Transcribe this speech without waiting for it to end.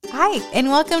Hi, and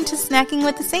welcome to Snacking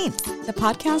with the Saints, the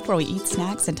podcast where we eat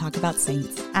snacks and talk about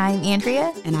saints. I'm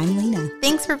Andrea. And I'm Lena.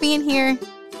 Thanks for being here.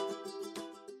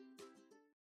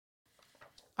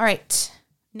 All right,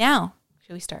 now,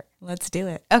 should we start? Let's do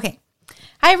it. Okay.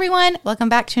 Hi, everyone. Welcome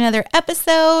back to another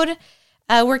episode.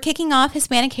 We're kicking off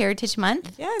Hispanic Heritage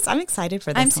Month. Yes, I'm excited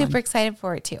for this I'm super excited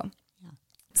for it, too. Yeah.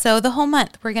 So the whole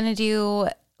month, we're going to do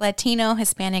Latino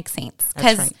Hispanic Saints.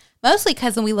 Mostly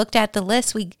because when we looked at the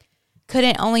list, we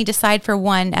couldn't only decide for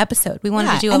one episode. We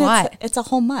wanted to do a lot. It's a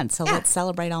whole month, so let's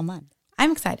celebrate all month.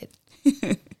 I'm excited.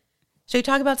 Should we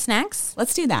talk about snacks?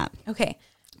 Let's do that. Okay.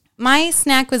 My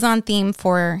snack was on theme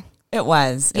for... It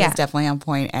was definitely on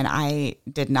point, and I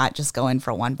did not just go in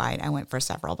for one bite. I went for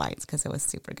several bites because it was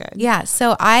super good. Yeah,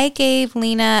 so I gave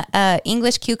Lena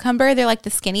English cucumber. They're like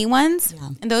the skinny ones,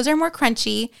 and those are more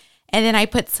crunchy. And then I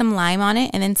put some lime on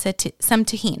it, and then some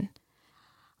tahini.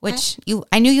 Which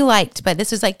I knew you liked, but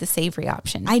this was like the savory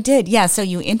option. I did, yeah. So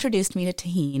you introduced me to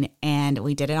tahini, and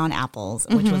we did it on apples,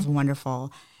 which was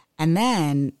wonderful. And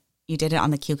then you did it on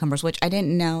the cucumbers, which I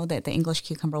didn't know that the English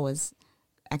cucumber was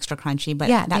extra crunchy, but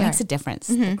that makes a difference.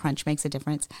 The crunch makes a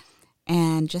difference.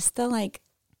 And just the like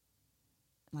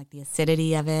the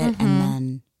acidity of it, and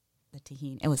then the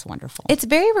tahini, it was wonderful. It's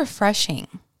very refreshing.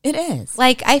 It is.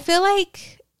 Like, I feel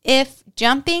like if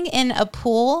jumping in a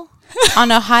pool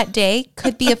on a hot day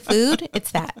could be a food,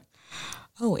 it's that.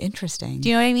 Oh, interesting. Do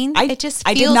you know what I mean? I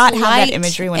did not have that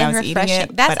imagery when I was eating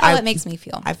it. That's how it makes me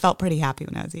feel. I felt pretty happy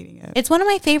when I was eating it. It's one of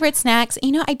my favorite snacks.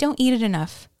 You know, I don't eat it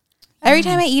enough. Every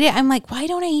time I eat it, I'm like, why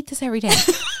don't I eat this every day?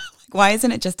 Why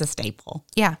isn't it just a staple?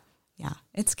 Yeah. Yeah,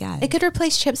 it's good. It could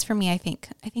replace chips for me, I think.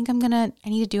 I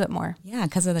need to do it more. Yeah,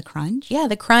 because of the crunch? Yeah,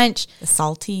 the crunch. The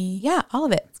salty. Yeah, all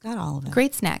of it. It's got all of it.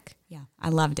 Great snack. Yeah, I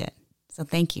loved it. So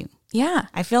thank you. Yeah.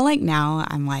 I feel like now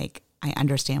I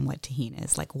understand what tahini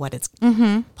is, like what its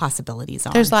possibilities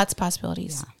are. There's lots of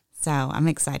possibilities. Yeah. So I'm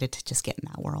excited to just get in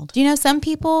that world. Do you know some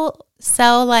people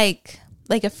sell like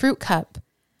a fruit cup,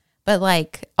 but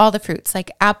like all the fruits,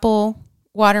 like apple,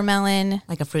 watermelon.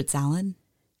 Like a fruit salad?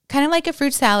 Kind of like a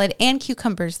fruit salad and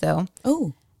cucumbers though.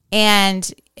 Oh. And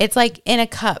it's like in a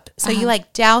cup. So you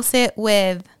like douse it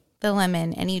with the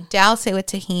lemon and you douse it with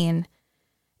tahini.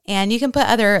 And you can put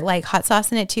other like hot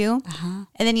sauce in it too. And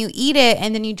then you eat it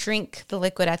and then you drink the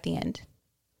liquid at the end.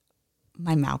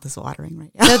 My mouth is watering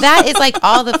right now. So that is like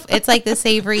it's like the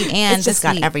savory and it's just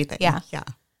the sweet. Got everything. Yeah.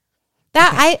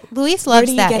 Yeah. Luis loves Where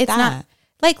do you that. get It's that? not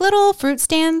like little fruit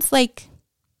stands. Like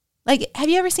have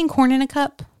you ever seen corn in a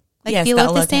cup? Like yes, the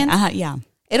elote stands? Yeah.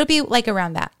 It'll be like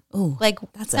around that. Ooh, like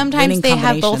that's sometimes they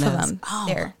have both of those. them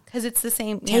there because it's the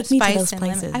same. Take me spice to those and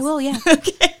places. lemon. I will. Yeah.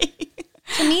 Okay.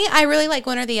 To me, I really like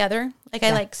one or the other. Like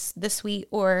I like the sweet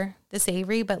or the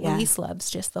savory, but Luis loves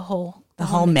just the whole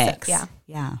mix. Yeah.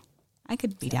 Yeah. I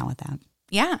could be down with that.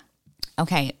 Yeah.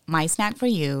 Okay. My snack for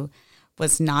you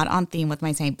was not on theme with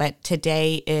my saint, but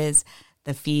today is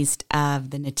the feast of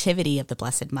the Nativity of the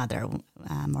Blessed Mother,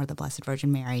 or the Blessed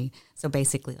Virgin Mary. So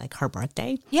basically like her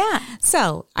birthday. Yeah.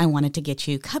 So I wanted to get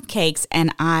you cupcakes,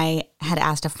 and I had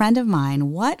asked a friend of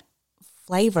mine, what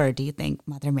flavor do you think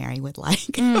Mother Mary would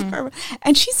like?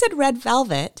 And she said red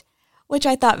velvet, which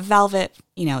I thought velvet,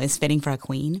 is fitting for a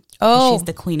queen. Oh. She's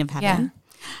the queen of heaven.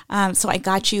 Yeah. So I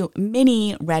got you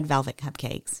mini red velvet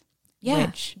cupcakes.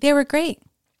 Yeah. They were great.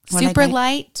 Super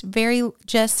light, very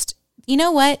just, you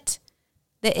know what?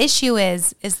 The issue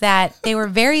is that they were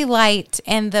very light,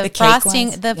 and the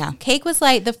frosting, cake was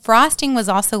light. The frosting was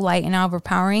also light and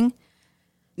overpowering.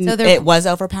 So it was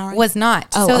overpowering? Was not.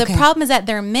 Oh, so the problem is that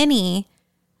they're mini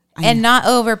and not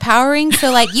overpowering.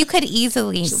 So like you could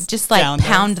easily just like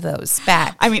pound those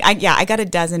back. I mean, I got a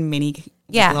dozen mini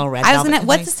little red velvet.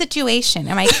 What's the situation?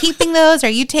 Am I keeping those? Are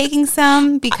you taking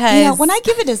some? Because when I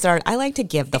give a dessert, I like to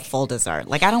give the full dessert.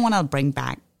 Like I don't want to bring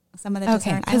back some of the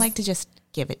dessert. I like to just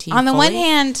give it to you. On the one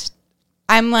hand,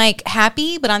 I'm like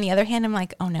happy, but on the other hand, I'm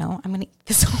like, oh no, I'm going to eat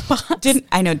this whole box.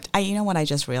 You know what I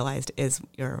just realized is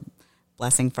your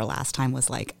blessing for last time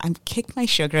was like, I've kicked my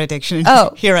sugar addiction.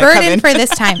 Oh, here I burden for this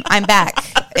time. I'm back.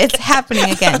 It's happening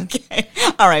again. Okay.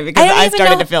 All right, because I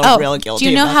started to feel real guilty.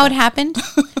 Do you know how it happened?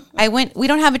 We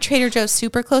don't have a Trader Joe's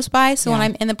super close by, so when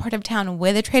I'm in the part of town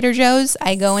with a Trader Joe's,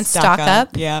 I go and stock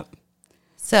up. Yep.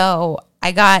 So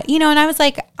I got, and I was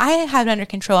like, I have it under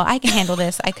control. I can handle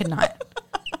this. I could not.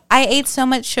 I ate so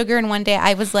much sugar in one day.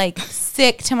 I was like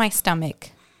sick to my stomach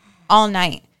all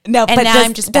night. No, and but now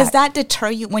I'm just back. Does that deter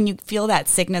you when you feel that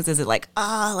sickness? Is it like,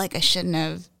 like I shouldn't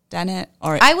have done it?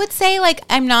 Or I would say like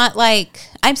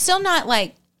I'm still not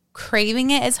like craving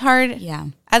it as hard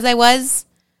as I was.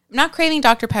 I'm not craving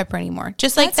Dr. Pepper anymore.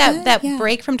 Just like that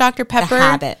break from Dr. Pepper. The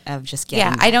habit of just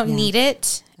getting I don't need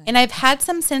it. And I've had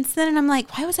some since then, and I'm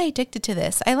like, why was I addicted to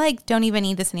this? I don't even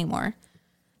need this anymore.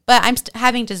 But I'm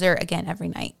having dessert again every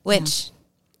night, which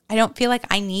I don't feel like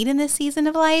I need in this season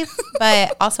of life,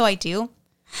 but also I do.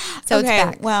 So it's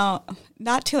back. Well,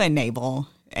 not to enable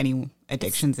any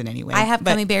addictions in any way. I have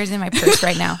gummy bears in my purse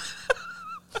right now.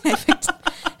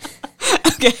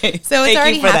 Okay. So it's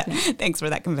already happening. Thanks for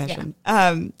that confession.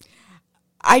 Yeah.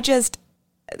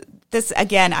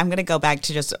 I'm going to go back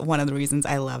to just one of the reasons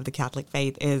I love the Catholic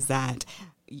faith is that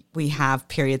we have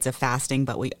periods of fasting,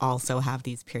 but we also have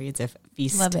these periods of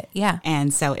feast. Love it. Yeah.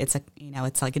 And so it's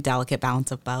it's like a delicate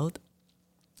balance of both.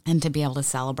 And to be able to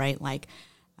celebrate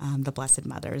the Blessed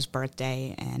Mother's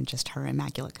birthday and just her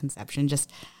Immaculate Conception,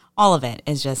 just all of it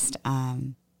is just a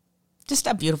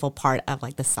beautiful part of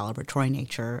the celebratory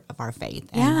nature of our faith.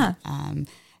 Yeah. And,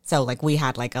 so we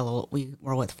had we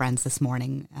were with friends this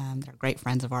morning. They're great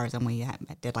friends of ours, and we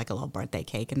did a little birthday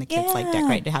cake, and the kids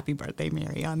decorated Happy Birthday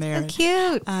Mary on there. So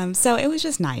cute. So it was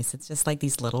just nice. It's just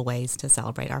these little ways to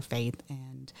celebrate our faith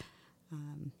and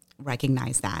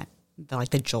recognize that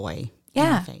the joy in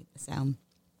our faith. So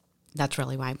that's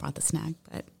really why I brought the snack.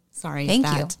 But sorry, thank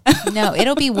you. No,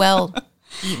 it'll be well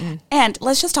eaten. And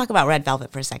let's just talk about red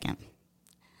velvet for a second.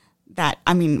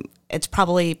 It's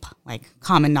probably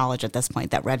common knowledge at this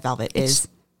point that red velvet is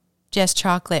just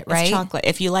chocolate, right? It's chocolate.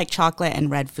 If you like chocolate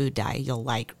and red food dye, you'll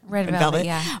like red velvet.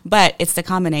 Yeah. But it's the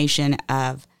combination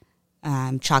of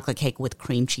chocolate cake with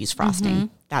cream cheese frosting.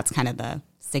 Mm-hmm. That's kind of the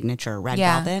signature red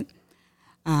velvet.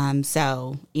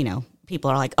 So,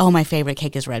 people are like, "Oh, my favorite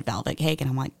cake is red velvet cake," and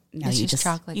I'm like, "No, it's you just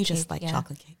chocolate. You just like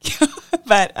chocolate cake."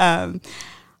 But I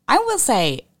will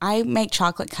say I make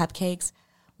chocolate cupcakes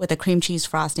with a cream cheese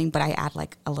frosting, but I add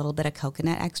a little bit of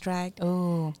coconut extract.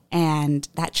 Oh. And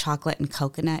that chocolate and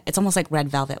coconut, it's almost like red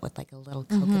velvet with a little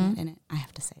coconut in it. I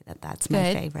have to say that's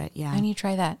my favorite. Yeah. I need to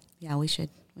try that. Yeah, we should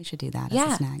do that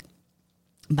as a snack.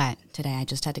 But today I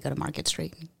just had to go to Market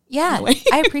Street. Yeah,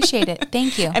 I appreciate it.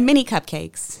 Thank you. And mini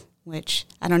cupcakes, which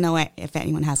I don't know if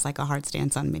anyone has a hard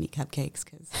stance on mini cupcakes.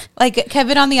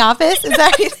 Kevin on The Office? Is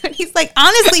that he's like,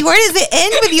 honestly, where does it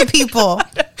end with you people?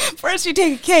 First you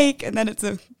take a cake and then it's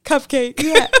a cupcake.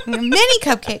 Yeah, mini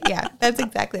cupcake. Yeah, that's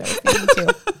exactly what I was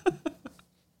thinking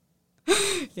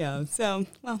too. Yeah, so,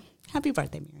 happy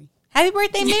birthday, Mary. Happy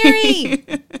birthday, Mary.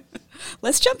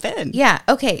 Let's jump in. Yeah,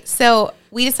 okay. So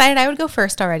we decided I would go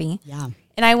first already. Yeah.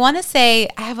 And I want to say,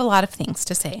 I have a lot of things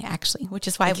to say, actually, which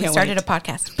is why we started a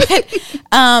podcast.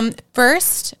 But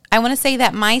first, I want to say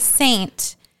that my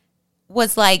saint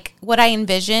was what I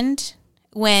envisioned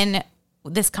when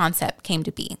this concept came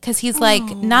to be. Because he's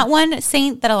not one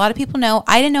saint that a lot of people know.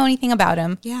 I didn't know anything about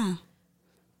him. Yeah.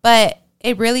 But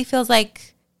it really feels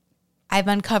like I've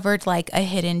uncovered a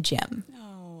hidden gem.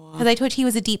 Because I told you he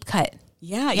was a deep cut.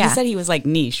 Yeah, you said he was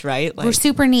niche, right? We're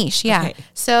super niche, yeah. Okay.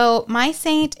 So my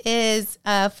saint is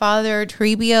Father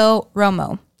Toribio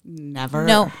Romo. Never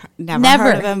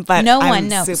heard of him, but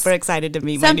I'm super excited to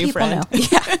meet my new friend. Some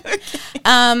people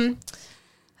know.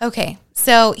 Yeah. Okay,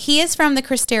 so he is from the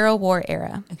Cristero War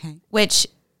era, which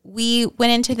we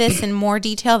went into this in more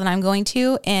detail than I'm going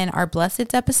to in our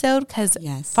Blesseds episode, because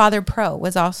Father Pro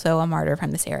was also a martyr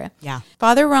from this era. Yeah.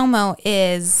 Father Romo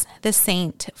is the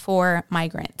saint for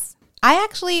migrants. I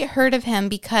actually heard of him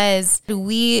because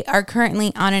we are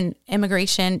currently on an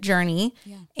immigration journey,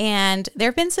 and there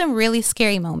have been some really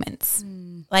scary moments,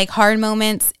 hard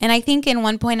moments. And I think in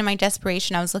one point in my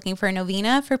desperation, I was looking for a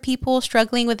novena for people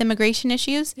struggling with immigration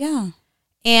issues. Yeah.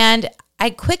 And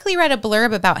I quickly read a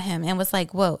blurb about him and was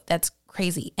like, whoa, that's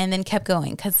crazy. And then kept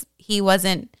going because he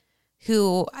wasn't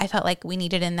who I felt like we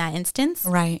needed in that instance.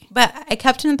 Right. But I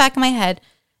kept in the back of my head,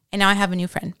 and now I have a new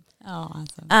friend. Oh,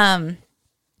 awesome.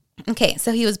 Okay,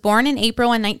 so he was born in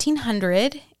April in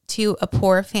 1900 to a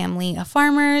poor family of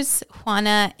farmers.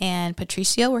 Juana and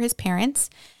Patricio were his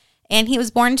parents. And he was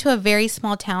born to a very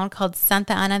small town called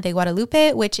Santa Ana de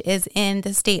Guadalupe, which is in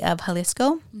the state of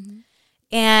Jalisco. Mm-hmm.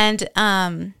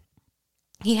 And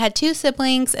he had two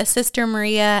siblings, a sister,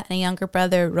 Maria, and a younger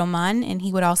brother, Roman, and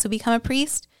he would also become a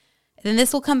priest. And then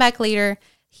this will come back later.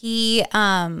 He...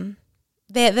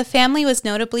 The family was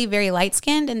notably very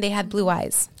light-skinned, and they had blue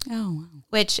eyes. Oh, wow.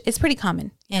 Which is pretty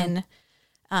common. And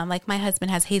my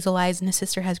husband has hazel eyes, and his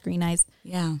sister has green eyes.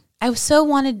 Yeah. I so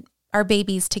wanted our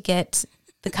babies to get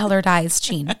the colored eyes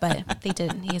gene, but they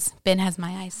didn't. Ben has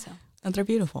my eyes, so. Oh, they're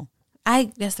beautiful.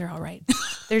 I guess they're all right.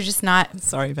 They're just not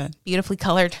sorry, Ben. Beautifully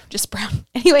colored, just brown.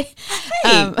 Anyway.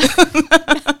 Hey.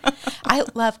 I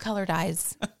love colored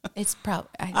eyes. It's probably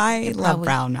I love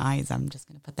brown eyes. I'm just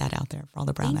going to put that out there for all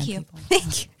the brown-eyed people.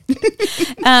 Thank you.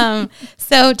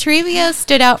 So Toribio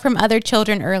stood out from other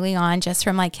children early on just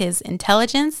from like his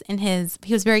intelligence and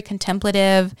he was very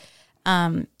contemplative.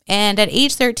 And at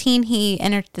age 13, he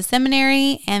entered the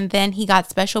seminary, and then he got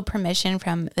special permission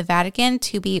from the Vatican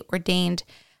to be ordained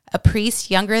a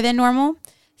priest younger than normal.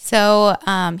 So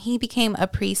he became a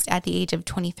priest at the age of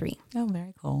 23. Oh,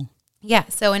 very cool. Yeah.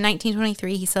 So in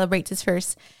 1923, he celebrates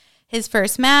his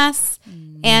first mass.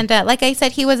 And like I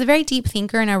said, he was a very deep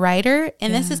thinker and a writer.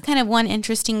 And this is kind of one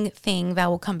interesting thing that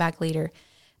will come back later.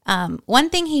 One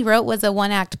thing he wrote was a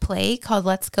one-act play called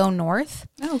Let's Go North.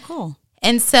 Oh, cool.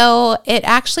 And so it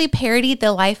actually parodied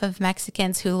the life of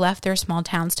Mexicans who left their small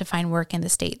towns to find work in the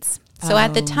States. So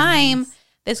at the time,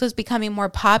 this was becoming more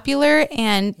popular,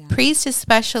 and priests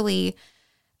especially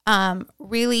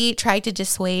really tried to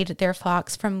dissuade their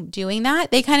flocks from doing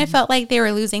that. They kind of felt like they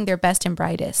were losing their best and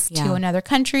brightest to another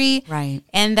country. Right.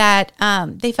 And that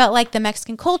they felt like the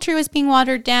Mexican culture was being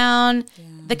watered down. Yeah.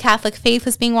 The Catholic faith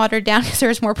was being watered down because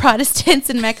there's more Protestants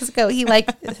in Mexico. He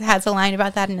has a line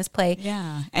about that in his play.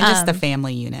 Yeah. And just the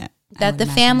family unit. That the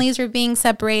families were being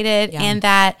separated and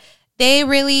that they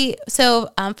really,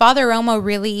 Father Romo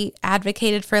really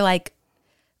advocated for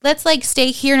let's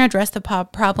stay here and address the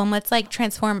problem. Let's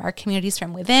transform our communities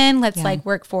from within. Let's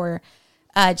work for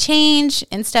change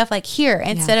and stuff here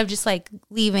instead of just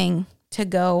leaving to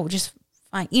go just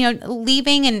fine,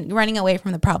 leaving and running away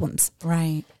from the problems.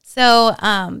 Right. So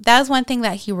that was one thing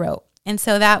that he wrote. And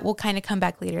so that will kind of come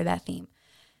back later, that theme.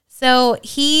 So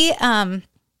he,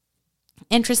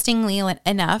 interestingly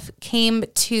enough, came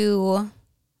to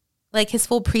his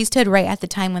full priesthood right at the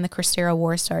time when the Cristero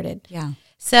War started. Yeah.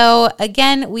 So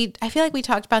again, I feel like we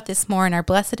talked about this more in our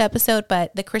Blessed episode,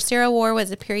 but the Cristero War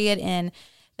was a period in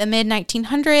the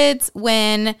mid-1900s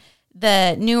when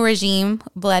the new regime,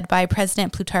 led by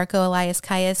President Plutarco Elias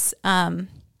Calles,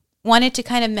 wanted to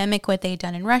kind of mimic what they'd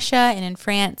done in Russia and in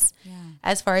France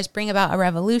as far as bring about a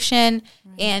revolution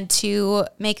and to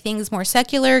make things more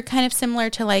secular, kind of similar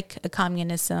to a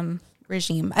communism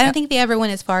regime. I don't think they ever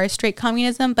went as far as straight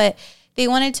communism, but they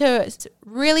wanted to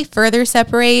really further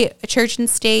separate church and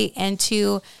state and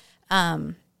to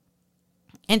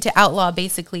outlaw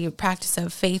basically the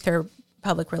of faith or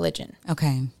public religion.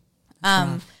 Okay.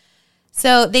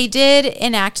 So they did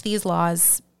enact these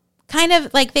laws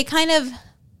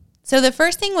so the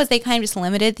first thing was they kind of just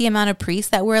limited the amount of priests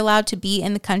that were allowed to be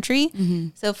in the country. Mm-hmm.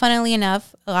 So funnily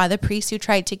enough, a lot of the priests who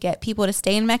tried to get people to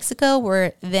stay in Mexico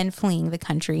were then fleeing the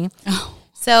country. Oh.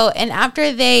 So, and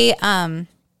after they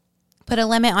put a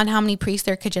limit on how many priests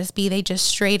there could just be, they just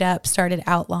straight up started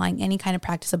outlawing any kind of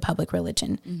practice of public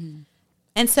religion. Mm-hmm.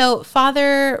 And so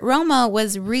Father Romo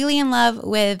was really in love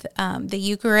with the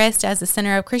Eucharist as the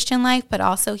center of Christian life, but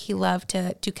also he loved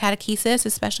to do catechesis,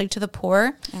 especially to the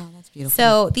poor. Oh, that's beautiful.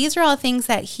 So these are all things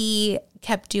that he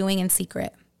kept doing in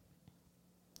secret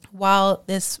while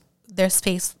this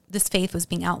faith was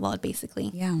being outlawed,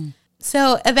 basically. Yeah.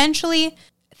 So eventually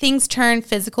things turn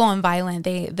physical and violent.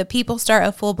 The people start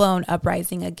a full-blown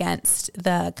uprising against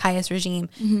the Calles regime.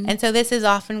 Mm-hmm. And so this is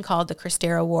often called the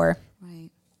Cristero War.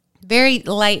 Very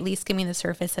lightly skimming the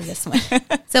surface of this one.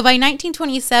 So by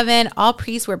 1927, all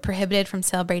priests were prohibited from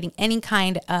celebrating any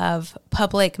kind of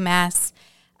public mass.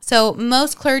 So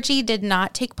most clergy did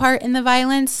not take part in the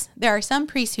violence. There are some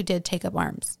priests who did take up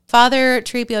arms. Father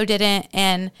Toribio didn't.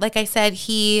 And like I said,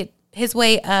 his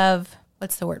way of,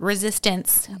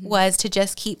 resistance was to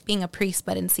just keep being a priest,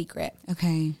 but in secret.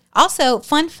 Okay. Also,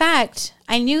 fun fact,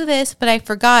 I knew this, but I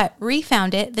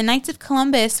refound it. The Knights of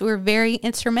Columbus were very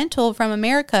instrumental from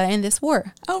America in this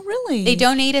war. Oh, really? They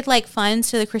donated funds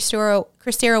to the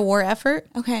Cristero War effort.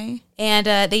 Okay. And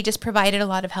they just provided a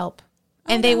lot of help.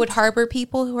 And they would harbor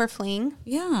people who were fleeing.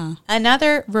 Yeah.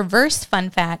 Another reverse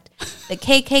fun fact, the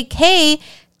KKK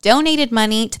donated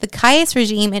money to the Calles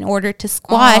regime in order to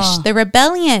squash the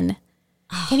rebellion.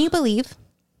 Can you believe?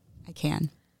 I can.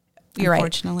 You're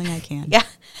Unfortunately, I can. Yeah.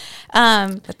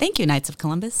 But thank you, Knights of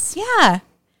Columbus. Yeah.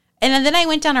 And then I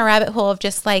went down a rabbit hole of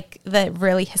just the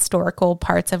really historical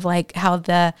parts of how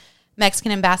the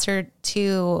Mexican ambassador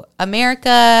to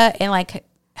America and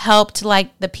helped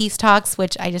the peace talks,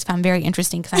 which I just found very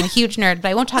interesting because I'm a huge nerd, but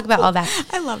I won't talk about all that.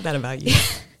 I love that about you.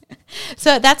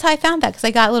 So that's how I found that because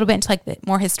I got a little bit into the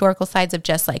more historical sides of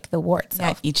just the war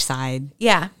itself. Yeah, each side.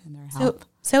 Yeah. And their help.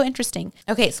 So interesting.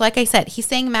 Okay, so like I said, he's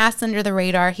saying mass under the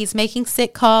radar. He's making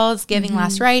sick calls, giving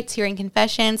last rites, hearing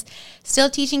confessions, still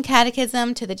teaching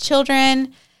catechism to the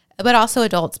children, but also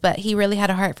adults. But he really had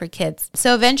a heart for kids.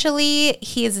 So eventually,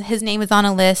 his name is on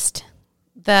a list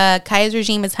the Calles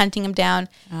regime is hunting him down.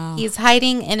 Oh. He's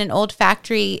hiding in an old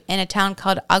factory in a town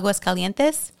called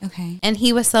Aguascalientes. Okay. And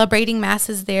he was celebrating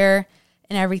masses there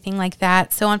and everything like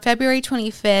that. So on February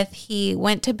 25th, he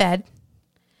went to bed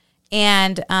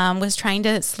and was trying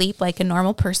to sleep like a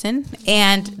normal person.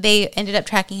 And they ended up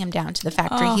tracking him down to the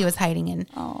factory he was hiding in.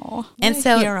 Oh, and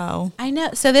so hero. I know.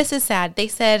 So this is sad. They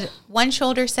said, one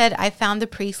soldier said, I found the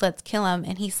priest, let's kill him.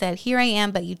 And he said, here I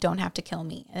am, but you don't have to kill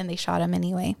me. And they shot him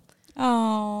anyway.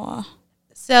 Oh.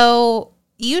 So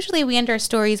usually we end our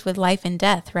stories with life and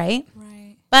death, right?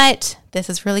 Right. But this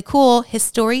is really cool. His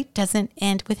story doesn't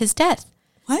end with his death.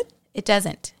 What? It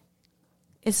doesn't.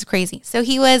 It's crazy. So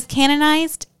he was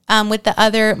canonized with the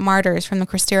other martyrs from the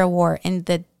Cristero War in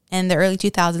the early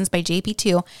 2000s by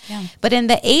JP2. Yeah. But in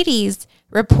the 80s,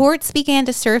 reports began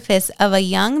to surface of a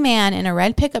young man in a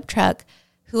red pickup truck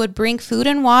who would bring food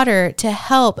and water to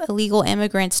help illegal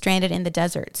immigrants stranded in the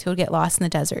deserts, who would get lost in the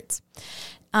deserts.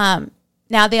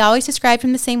 Now, they always described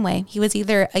him the same way. He was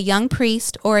either a young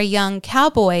priest or a young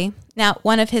cowboy. Now,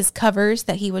 one of his covers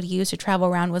that he would use to travel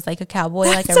around was like a cowboy,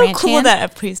 like a ranch hand. It's so cool that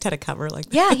a priest had a cover like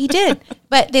that. Yeah, he did.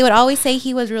 But they would always say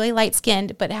he was really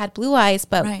light-skinned, but had blue eyes,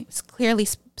 but clearly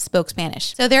spoke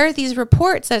Spanish. So there are these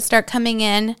reports that start coming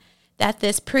in that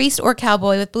this priest or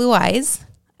cowboy with blue eyes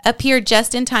appeared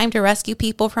just in time to rescue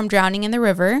people from drowning in the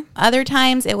river. Other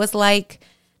times, it was like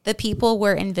the people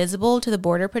were invisible to the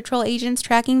Border Patrol agents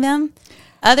tracking them.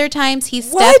 Other times he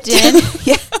stepped in.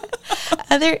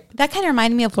 That kind of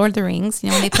reminded me of Lord of the Rings,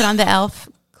 when they put on the elf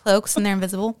cloaks and they're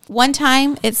invisible. One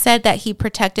time it said that he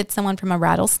protected someone from a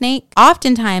rattlesnake.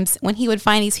 Oftentimes when he would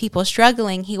find these people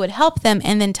struggling, he would help them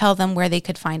and then tell them where they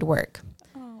could find work.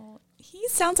 Oh, he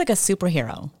sounds like a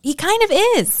superhero. He kind of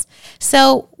is.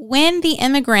 So when the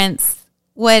immigrants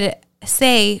would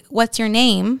say, what's your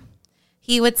name?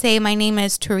 He would say, my name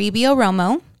is Toribio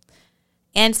Romo.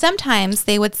 And sometimes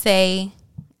they would say,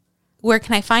 where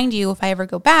can I find you if I ever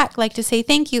go back? Like to say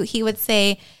thank you, he would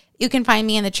say, you can find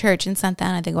me in the church in Santa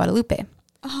Ana de Guadalupe.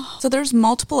 Oh, so there's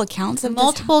multiple accounts of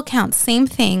multiple accounts, same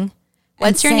thing.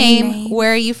 What's your name?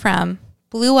 Where are you from?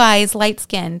 Blue eyes,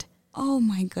 light-skinned. Oh,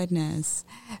 my goodness.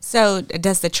 So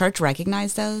does the church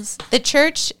recognize those? The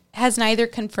church has neither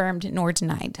confirmed nor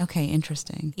denied. Okay,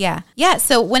 interesting. Yeah. Yeah,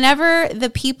 so whenever the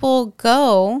people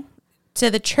go to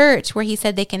the church where he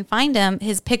said they can find him,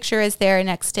 his picture is there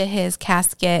next to his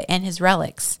casket and his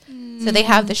relics. So they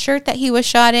have the shirt that he was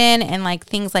shot in and like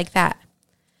things like that.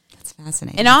 That's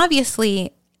fascinating. And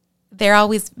obviously, they're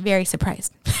always very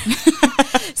surprised.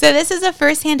 So this is a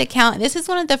firsthand account. This is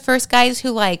one of the first guys who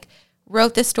like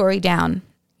wrote the story down.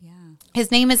 Yeah.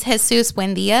 His name is Jesus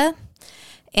Buendia,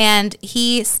 and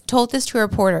he told this to a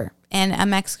reporter in a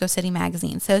Mexico City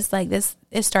magazine. So it's like this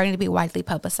is starting to be widely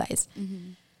publicized. Mm-hmm.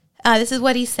 This is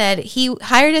what he said. He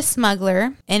hired a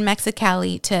smuggler in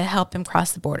Mexicali to help him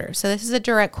cross the border. So this is a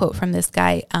direct quote from this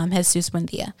guy, Jesus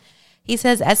Buendia. He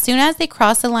says, as soon as they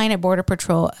crossed the line at Border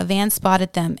Patrol, a van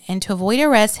spotted them, and to avoid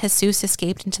arrest, Jesus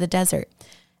escaped into the desert.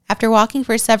 After walking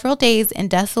for several days in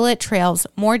desolate trails,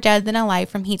 more dead than alive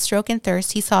from heat stroke and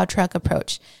thirst, he saw a truck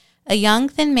approach. A young,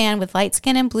 thin man with light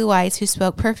skin and blue eyes who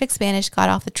spoke perfect Spanish got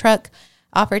off the truck,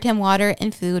 offered him water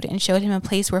and food, and showed him a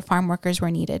place where farm workers were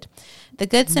needed. The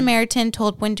Good Samaritan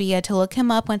told Buendia to look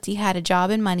him up once he had a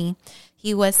job and money.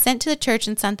 He was sent to the church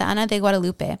in Santa Ana de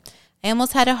Guadalupe. I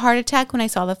almost had a heart attack when I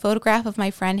saw the photograph of my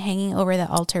friend hanging over the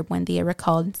altar, Buendia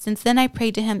recalled. Since then, I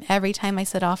prayed to him every time I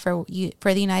set off for the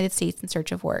United States in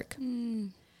search of work.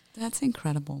 That's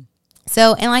incredible.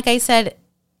 So, and like I said,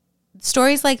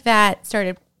 stories like that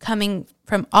started coming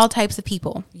from all types of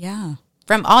people. Yeah.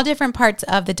 From all different parts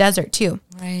of the desert, too.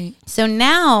 Right. So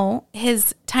now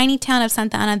his tiny town of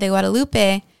Santa Ana de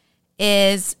Guadalupe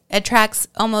attracts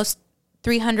almost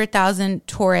 300,000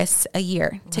 tourists a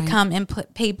year to come and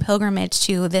pay pilgrimage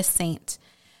to this saint.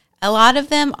 A lot of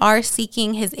them are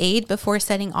seeking his aid before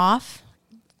setting off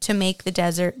to make the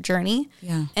desert journey.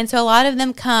 Yeah. And so a lot of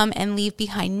them come and leave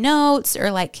behind notes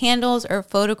or like candles or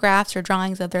photographs or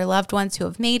drawings of their loved ones who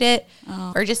have made it,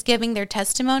 or just giving their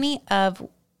testimony of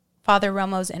Father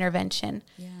Romo's intervention.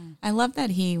 Yeah. I love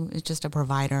that he is just a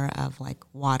provider of like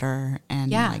water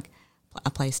and like a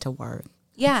place to work.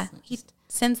 Yeah. He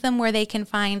sends them where they can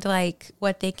find like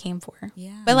what they came for.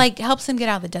 Yeah. But like helps them get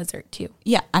out of the desert too.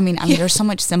 Yeah. I mean there's so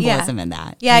much symbolism in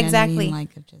that. Yeah, exactly. I mean?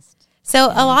 Like just So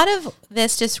a lot of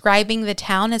this describing the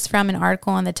town is from an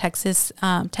article in the Texas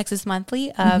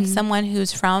Monthly of someone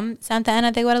who's from Santa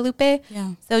Ana de Guadalupe.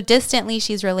 Yeah. So distantly,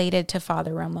 she's related to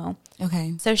Father Romo.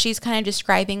 Okay. So she's kind of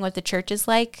describing what the church is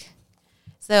like.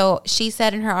 So she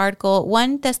said in her article,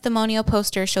 one testimonial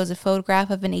poster shows a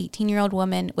photograph of an 18-year-old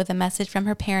woman with a message from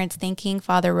her parents thanking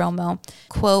Father Romo,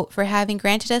 quote, for having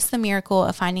granted us the miracle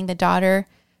of finding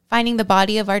the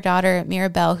body of our daughter,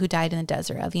 Mirabelle, who died in the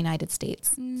desert of the United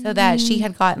States. So that she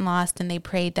had gotten lost and they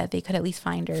prayed that they could at least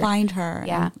find her.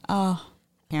 Yeah.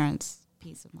 Parents.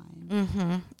 Peace of mind.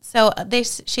 Mm-hmm. So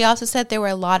she also said there were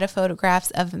a lot of photographs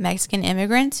of Mexican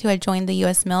immigrants who had joined the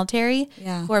U.S. military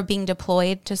who are being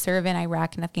deployed to serve in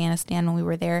Iraq and Afghanistan when we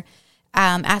were there,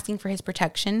 asking for his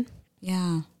protection.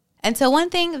 Yeah. And so one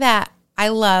thing that I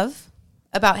love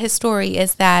about his story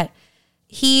is that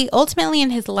he ultimately in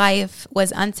his life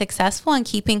was unsuccessful in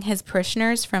keeping his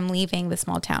parishioners from leaving the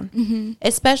small town,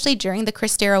 especially during the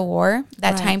Cristero War,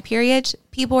 that time period.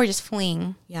 People were just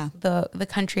fleeing the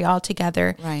country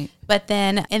altogether. Right. But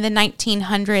then in the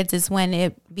 1900s is when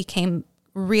it became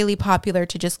really popular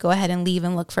to just go ahead and leave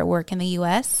and look for work in the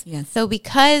U.S. Yes. So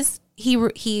because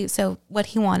so what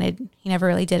he wanted, he never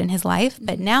really did in his life.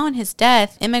 But now in his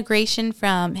death, immigration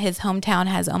from his hometown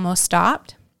has almost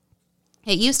stopped.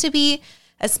 It used to be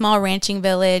a small ranching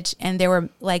village, and there were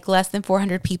like less than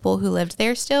 400 people who lived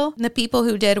there still. And the people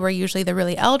who did were usually the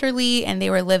really elderly, and they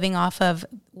were living off of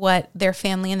what their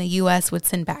family in the U.S. would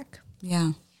send back.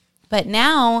 Yeah. But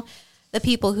now the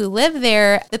people who live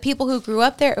there, the people who grew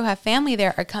up there, who have family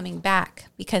there, are coming back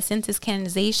because since his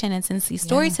canonization and since these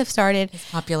stories have started, his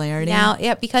popularity.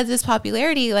 Now, because of his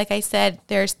popularity, like I said,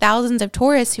 there's thousands of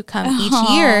tourists who come each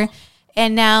year.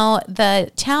 And now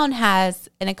the town has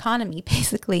an economy,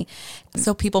 basically.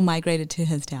 So people migrated to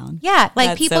his town. Yeah,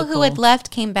 like people who had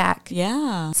left came back.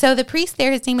 Yeah. So the priest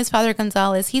there, his name is Father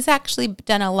Gonzalez. He's actually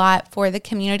done a lot for the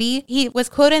community. He was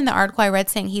quoted in the article I read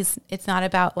saying it's not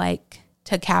about like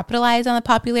to capitalize on the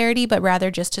popularity, but rather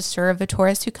just to serve the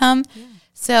tourists who come. Yeah.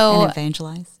 So and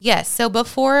evangelize. Yes. So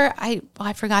before I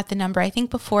forgot the number. I think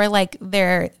before like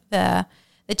the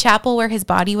chapel where his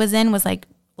body was in was like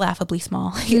laughably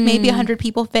small. Maybe 100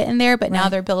 people fit in there, but now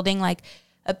they're building like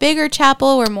a bigger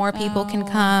chapel where more people can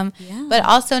come. Yeah. But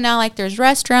also now like there's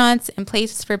restaurants and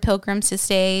places for pilgrims to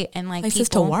stay and like places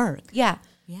to work. Yeah.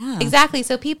 Yeah. Exactly.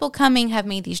 So people coming have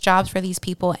made these jobs for these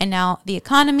people, and now the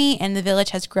economy and the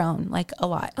village has grown like a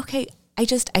lot. Okay. I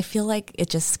feel like it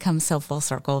just comes so full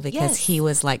circle because he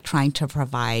was like trying to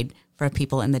provide for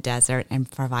people in the desert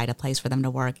and provide a place for them to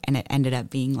work, and it ended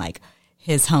up being like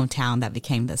his hometown that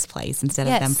became this place instead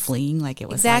of them fleeing. Like it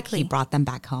was like he brought them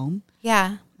back home.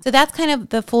 Yeah. So that's kind of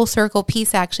the full circle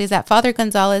piece actually, is that Father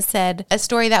Gonzalez said a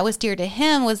story that was dear to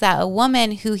him was that a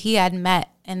woman who he had met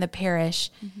in the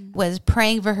parish was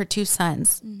praying for her two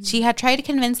sons. She had tried to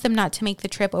convince them not to make the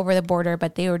trip over the border,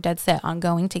 but they were dead set on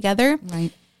going together.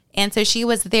 Right. And so she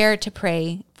was there to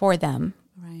pray for them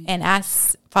and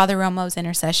ask Father Romo's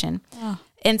intercession. Oh.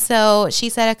 And so she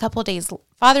said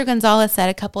Father Gonzalez said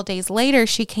a couple days later,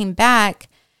 she came back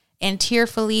and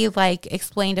tearfully like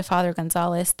explained to Father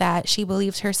Gonzalez that she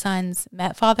believes her sons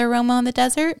met Father Romo in the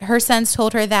desert. Her sons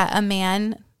told her that a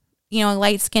man, a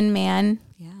light-skinned man,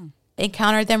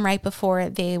 encountered them right before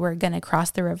they were going to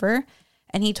cross the river.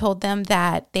 And he told them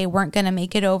that they weren't going to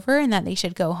make it over and that they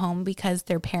should go home because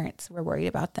their parents were worried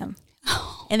about them.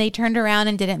 And they turned around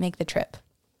and didn't make the trip.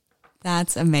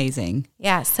 That's amazing.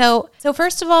 Yeah. So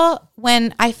first of all,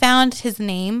 when I found his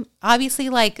name, obviously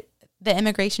like the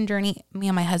immigration journey me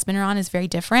and my husband are on is very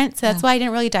different. So that's why I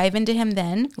didn't really dive into him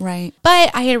then. Right. But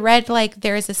I had read like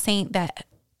there is a saint that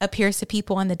appears to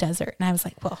people in the desert. And I was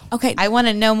like, well, okay, I want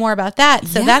to know more about that.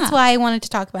 So that's why I wanted to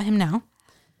talk about him now.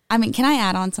 I mean, can I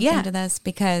add on something to this?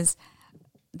 Because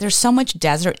there's so much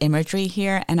desert imagery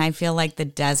here, and I feel like the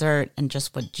desert and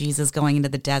just what Jesus going into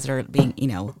the desert being,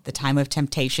 the time of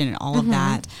temptation and all of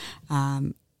that,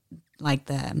 like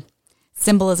the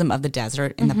symbolism of the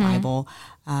desert in the Bible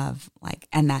of like,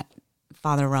 and that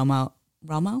Father Romo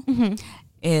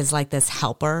is like this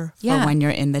helper for when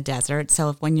you're in the desert.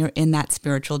 So when you're in that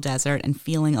spiritual desert and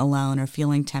feeling alone or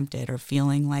feeling tempted or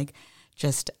feeling like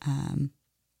just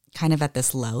kind of at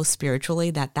this low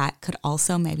spiritually, that could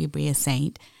also maybe be a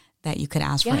saint that you could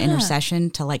ask for intercession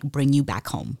to like bring you back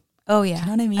home. Oh yeah. Do you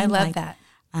know what I mean? I love that.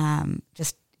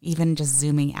 Just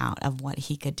zooming out of what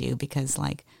he could do, because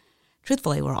like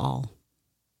truthfully we're all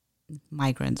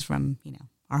migrants from,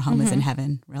 our home is in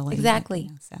heaven, really. Exactly.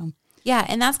 So yeah,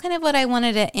 and that's kind of what I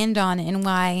wanted to end on, and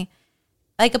why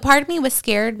like a part of me was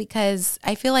scared because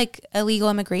I feel like illegal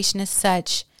immigration is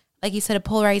such, like you said, a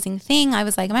polarizing thing. I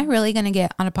was like, am I really going to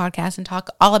get on a podcast and talk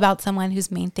all about someone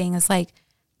whose main thing is like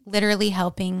literally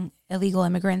helping illegal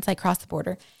immigrants like cross the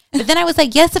border? But then I was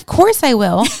like, yes, of course I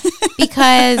will,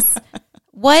 because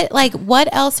what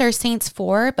else are saints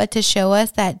for but to show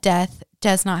us that death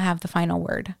does not have the final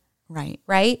word? Right.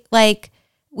 Right? Like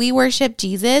we worship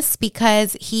Jesus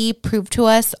because he proved to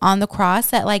us on the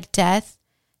cross that like death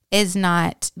is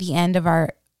not the end of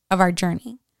our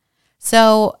journey.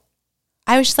 So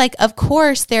I was just like, of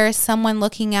course there is someone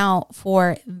looking out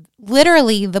for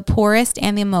literally the poorest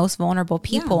and the most vulnerable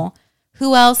people. Yeah.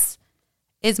 Who else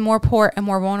is more poor and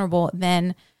more vulnerable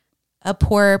than a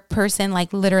poor person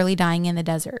like literally dying in the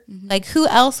desert? Mm-hmm. Like who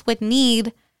else would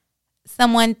need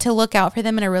someone to look out for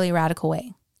them in a really radical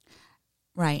way?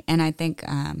 Right. And I think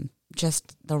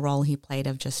just the role he played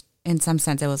of just, in some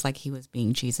sense, it was like he was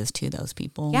being Jesus to those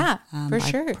people. Yeah, for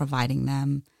sure. Providing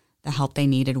them the help they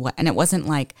needed. And it wasn't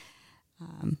like,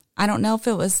 I don't know if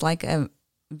it was like a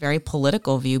very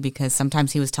political view, because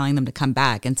sometimes he was telling them to come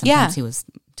back and sometimes he was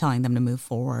telling them to move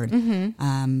forward.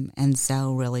 Mm-hmm. And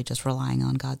so really just relying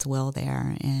on God's will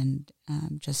there and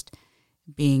just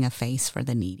being a face for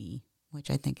the needy, which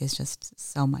I think is just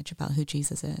so much about who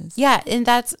Jesus is. Yeah, and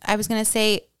I was going to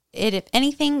say, if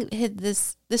anything,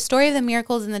 the story of the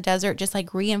miracles in the desert just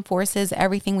like reinforces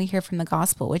everything we hear from the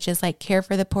gospel, which is like care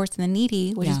for the poor and the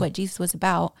needy, which is what Jesus was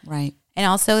about. Right. And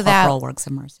also that all works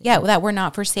of mercy. Yeah, that we're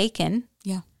not forsaken.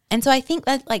 Yeah. And so I think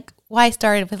that's like why I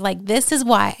started with like, this is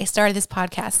why I started this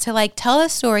podcast, to like tell a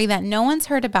story that no one's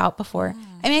heard about before. Yeah.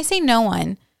 I mean, I say no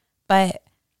one, but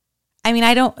I mean,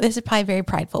 this is probably very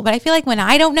prideful, but I feel like when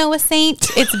I don't know a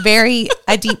saint, it's very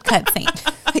a deep cut saint.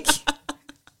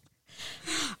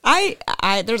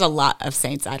 There's a lot of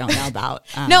saints I don't know about.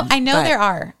 No, I know there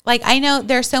are. Like, I know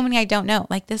there's so many I don't know,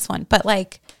 like this one, but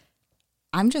like,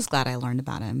 I'm just glad I learned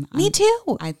about him. Me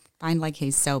too. I find like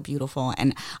he's so beautiful,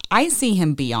 and I see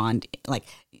him beyond, like,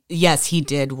 yes, he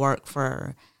did work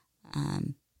for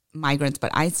migrants,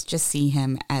 but I just see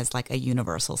him as like a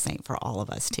universal saint for all of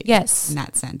us too. Yes. In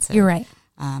that sense. You're right.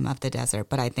 Of the desert.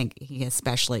 But I think he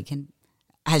especially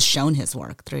has shown his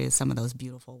work through some of those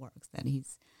beautiful works that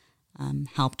he's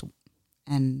helped.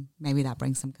 And maybe that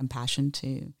brings some compassion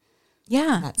to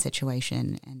that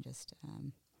situation. And just,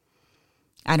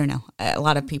 I don't know, a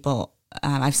lot of people,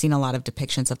 I've seen a lot of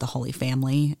depictions of the Holy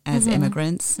Family as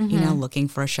immigrants, you know, looking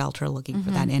for a shelter, looking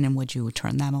for that inn, and would you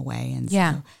turn them away? And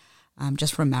so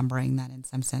just remembering that in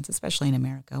some sense, especially in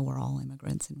America, we're all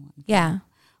immigrants in one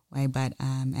way. But,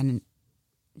 and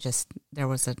just there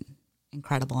was an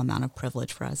incredible amount of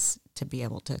privilege for us to be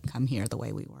able to come here the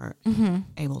way we were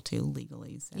able to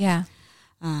legally. So. Yeah.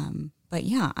 But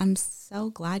yeah, I'm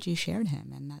so glad you shared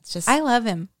him. And that's just, I love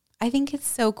him. I think it's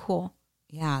so cool.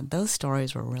 Yeah, those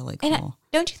stories were really cool. And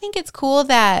don't you think it's cool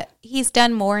that he's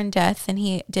done more in death than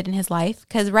he did in his life?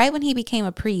 Because right when he became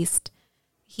a priest,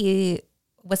 he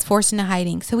was forced into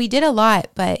hiding. So he did a lot,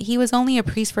 but he was only a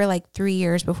priest for like 3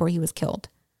 years before he was killed.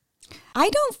 I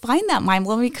don't find that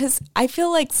mind-blowing, because I feel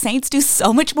like saints do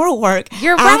so much more work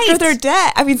You're after right. they're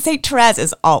dead. I mean, Saint Therese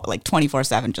is all like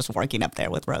 24/7 just working up there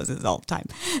with roses all the time.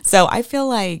 So I feel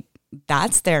like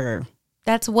that's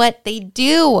what they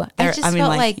do. I just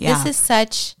felt like this is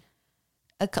such,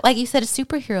 like you said, a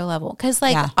superhero level. Because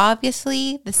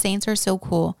obviously the saints are so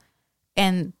cool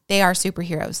and they are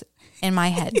superheroes in my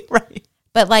head. Right.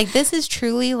 But like this is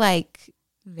truly like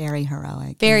very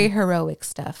heroic. Very heroic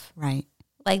stuff. Right.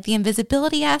 Like the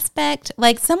invisibility aspect.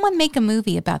 Like someone make a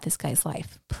movie about this guy's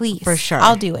life. Please. For sure.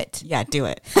 I'll do it. Yeah, do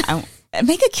it.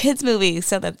 Make a kids movie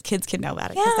so that kids can know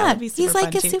about it. Yeah. That would be super he's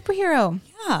like fun a too. superhero.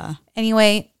 Yeah.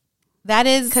 Anyway. That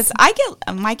is because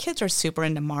my kids are super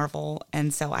into Marvel,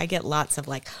 and so I get lots of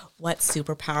like, what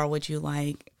superpower would you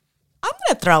like? I'm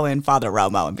going to throw in Father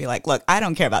Romo and be like, look, I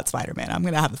don't care about Spider-Man. I'm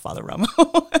going to have the Father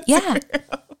Romo. Yeah.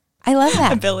 I love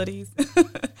that. Abilities.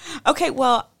 Okay,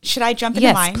 well, should I jump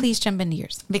into mine? Yes, please jump into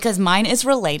yours. Because mine is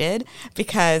related,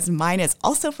 because mine is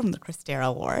also from the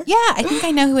Cristero War. Yeah, I think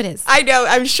I know who it is. I know.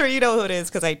 I'm sure you know who it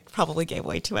is, because I probably gave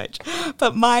away too much.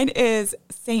 But mine is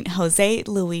Saint Jose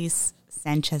Luis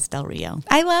Sanchez del Rio.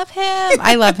 I love him.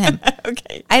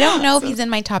 Okay. I don't know if he's in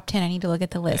my top 10. I need to look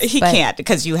at the list. He can't,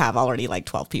 because you have already like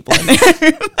 12 people in there.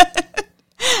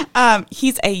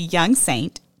 He's a young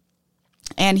saint,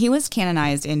 and he was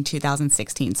canonized in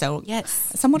 2016. So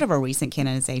somewhat of a recent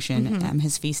canonization.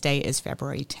 His feast day is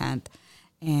February 10th.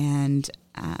 And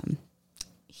I'm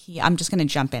just going to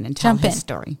jump in and tell his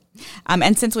story.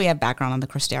 And since we have background on the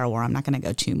Cristero War, I'm not going to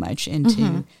go too much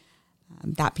into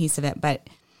that piece of it. But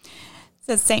it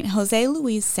says Saint Jose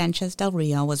Luis Sanchez del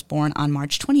Rio was born on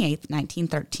March 28th,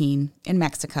 1913 in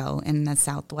Mexico, in the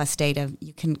southwest state of,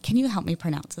 can you help me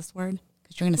pronounce this word?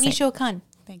 Because you're going to say Michoacan.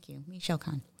 Thank you,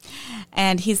 Michoacan.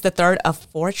 And he's the third of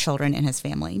 4 children in his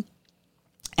family.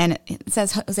 And it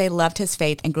says Jose loved his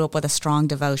faith and grew up with a strong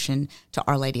devotion to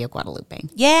Our Lady of Guadalupe.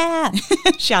 Yeah.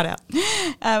 Shout out.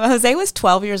 Jose was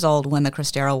 12 years old when the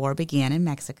Cristero War began in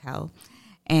Mexico.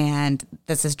 And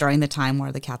this is during the time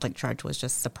where the Catholic Church was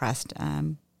just suppressed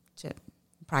to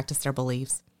practice their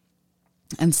beliefs.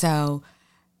 And so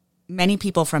many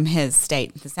people from his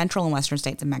state, the central and western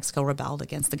states of Mexico, rebelled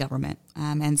against the government.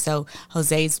 And so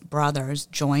Jose's brothers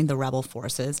joined the rebel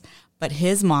forces, but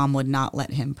his mom would not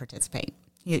let him participate.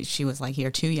 She was like,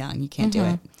 you're too young, you can't do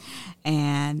it.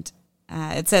 And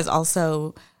it says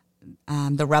also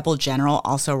the rebel general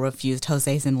also refused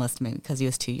Jose's enlistment because he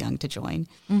was too young to join.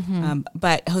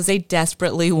 But Jose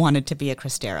desperately wanted to be a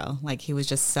Cristero. Like, he was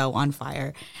just so on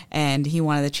fire, and he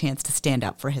wanted a chance to stand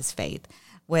up for his faith.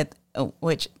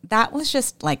 Which that was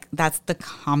just like, that's the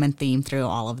common theme through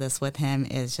all of this with him,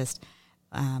 is just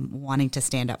wanting to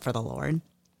stand up for the Lord.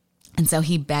 And so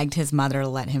he begged his mother to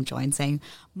let him join, saying,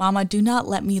 "Mama, do not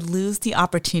let me lose the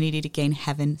opportunity to gain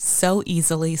heaven so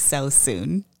easily, so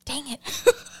soon." Dang it.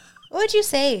 What would you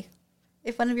say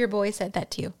if one of your boys said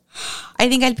that to you? I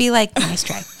think I'd be like, nice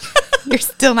try. You're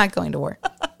still not going to war.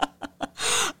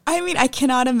 I mean, I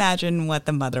cannot imagine what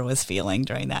the mother was feeling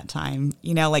during that time.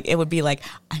 You know, like, it would be like,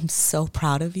 I'm so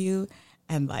proud of you.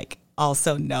 And like,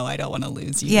 also, no, I don't want to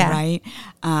lose you. Right.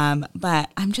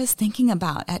 But I'm just thinking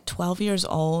about at 12 years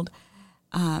old,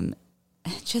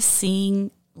 just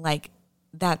seeing like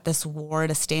that this war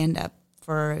to stand up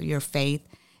for your faith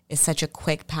is such a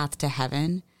quick path to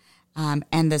heaven.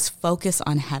 And this focus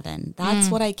on heaven, that's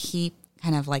what I keep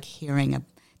kind of like hearing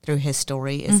through his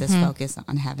story, is this focus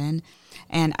on heaven.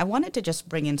 And I wanted to just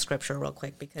bring in scripture real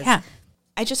quick, because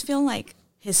I just feel like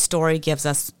his story gives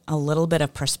us a little bit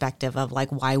of perspective of like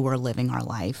why we're living our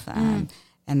life.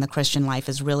 And the Christian life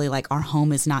is really like, our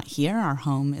home is not here. Our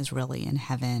home is really in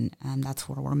heaven. And that's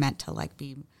where we're meant to like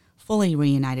be fully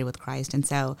reunited with Christ. And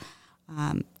so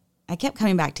I kept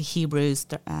coming back to Hebrews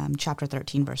chapter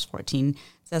 13, verse 14. It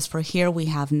says, "For here we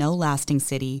have no lasting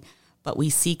city, but we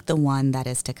seek the one that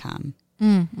is to come."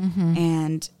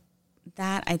 And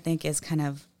that, I think, is kind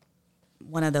of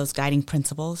one of those guiding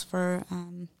principles for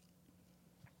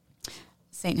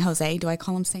Saint Jose. Do I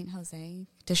call him Saint Jose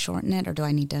to shorten it, or do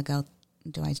I need to go?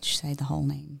 Do I say the whole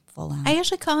name full out? I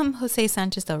usually call him Jose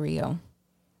Sanchez del Rio.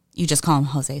 You just call him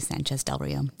Jose Sanchez del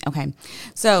Rio. Okay.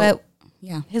 So, but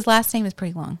his last name is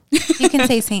pretty long. You can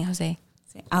say Saint Jose.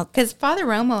 Because Father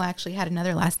Romo actually had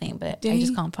another last name, but I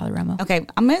just call him Father Romo. Okay,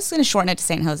 I'm just going to shorten it to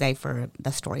Saint Jose for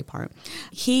the story part.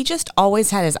 He just always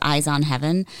had his eyes on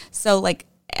heaven. So, like,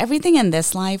 everything in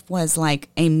this life was like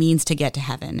a means to get to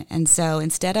heaven. And so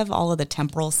instead of all of the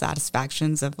temporal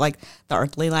satisfactions of like the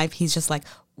earthly life, he's just like,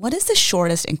 what is the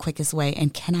shortest and quickest way?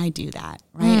 And can I do that?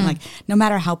 Right? Like, no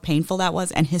matter how painful that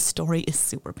was. And his story is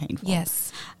super painful.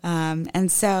 Yes.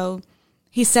 And so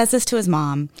he says this to his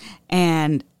mom,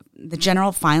 and the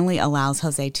general finally allows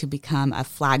Jose to become a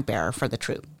flag bearer for the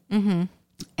troop.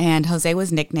 And Jose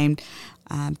was nicknamed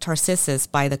Tarcissus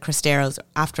by the Cristeros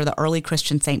after the early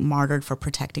Christian saint martyred for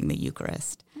protecting the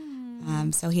Eucharist.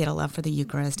 So he had a love for the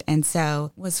Eucharist. And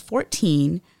so was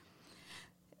 14.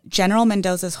 General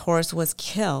Mendoza's horse was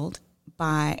killed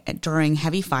during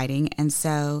heavy fighting. And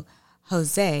so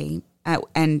Jose,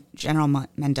 and General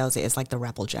Mendoza is like the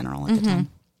rebel general at the time.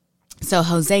 So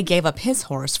Jose gave up his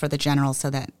horse for the general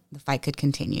so that the fight could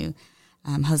continue.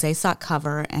 Jose sought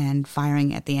cover and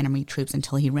firing at the enemy troops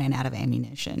until he ran out of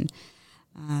ammunition.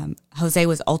 Jose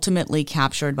was ultimately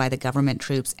captured by the government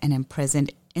troops and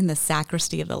imprisoned in the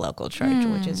sacristy of the local church,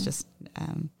 which is just,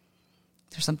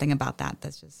 there's something about that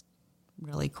that's just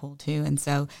really cool too. And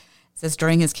so it says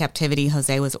during his captivity,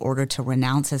 Jose was ordered to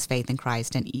renounce his faith in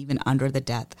Christ, and even under the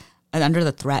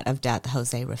threat of death,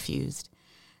 Jose refused,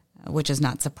 which is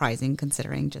not surprising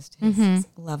considering just his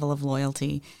level of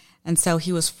loyalty. And so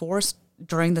he was forced,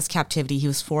 during this captivity, he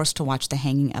was forced to watch the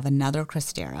hanging of another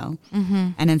Cristero.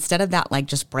 And instead of that, like,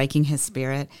 just breaking his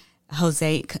spirit,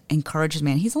 Jose encourages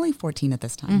man. He's only 14 at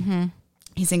this time.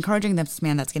 He's encouraging this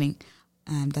man that's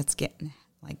getting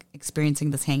like experiencing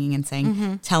this hanging and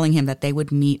saying, telling him that they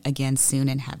would meet again soon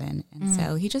in heaven. And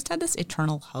so he just had this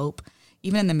eternal hope,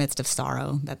 even in the midst of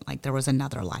sorrow, that like there was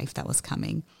another life that was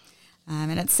coming.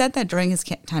 And it said that during his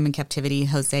time in captivity,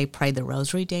 Jose prayed the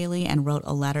rosary daily and wrote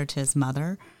a letter to his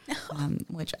mother,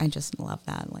 which I just love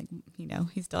that. Like, you know,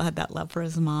 he still had that love for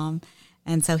his mom.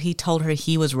 And so he told her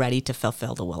he was ready to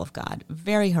fulfill the will of God.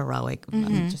 Very heroic,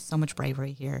 just so much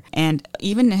bravery here. And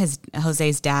even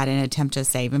Jose's dad, in an attempt to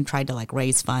save him, tried to like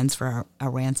raise funds for a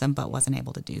ransom, but wasn't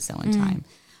able to do so in time.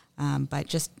 But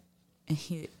just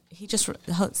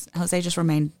Jose just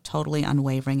remained totally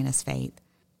unwavering in his faith.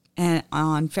 And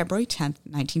on February 10th,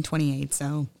 1928,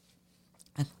 so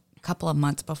a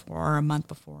month before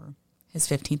his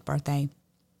 15th birthday,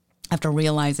 after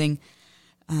realizing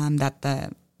that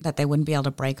the that they wouldn't be able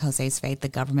to break Jose's faith, the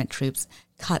government troops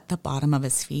cut the bottom of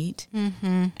his feet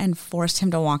and forced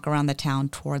him to walk around the town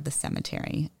toward the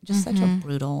cemetery. Just such a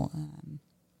brutal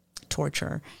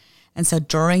torture. And so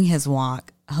during his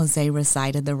walk, Jose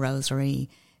recited the rosary,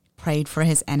 prayed for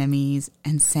his enemies,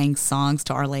 and sang songs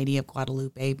to Our Lady of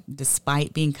Guadalupe,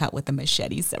 despite being cut with a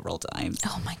machete several times.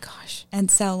 Oh, my gosh.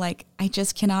 And so, like, I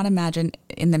just cannot imagine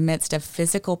in the midst of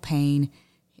physical pain,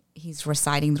 he's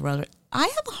reciting the rosary. I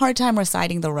have a hard time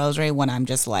reciting the rosary when I'm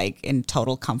just, like, in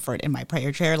total comfort in my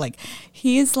prayer chair. Like,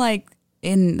 he's, like,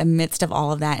 in the midst of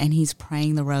all of that, and he's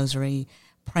praying the rosary,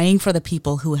 praying for the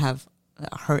people who have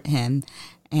hurt him,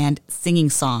 and singing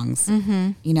songs.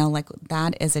 You know, like,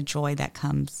 that is a joy that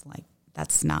comes, like,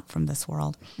 that's not from this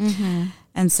world.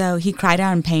 And so he cried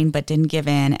out in pain but didn't give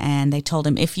in, and they told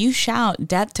him, if you shout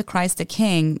death to Christ the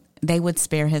King, they would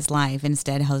spare his life.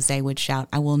 Instead, Jose would shout,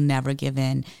 I will never give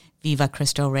in. Viva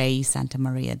Cristo Rey y Santa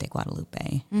Maria de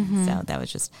Guadalupe. So that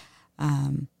was just,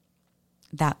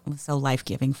 that was so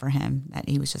life-giving for him that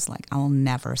he was just like, I will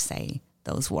never say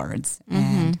those words.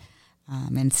 And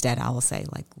instead, I will say,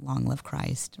 like, long live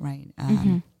Christ, right?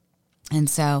 And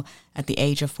so at the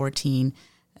age of 14,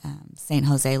 St.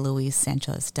 Jose Luis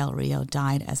Sanchez del Rio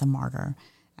died as a martyr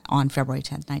on February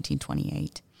 10th,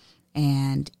 1928.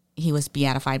 And he was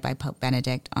beatified by Pope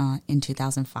Benedict in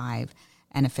 2005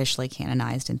 and officially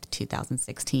canonized in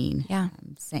 2016. Yeah.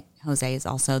 St. Jose is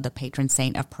also the patron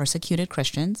saint of persecuted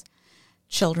Christians,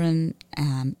 children,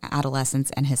 adolescents,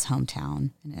 and his hometown.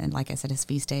 And like I said, his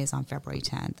feast day is on February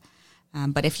 10th.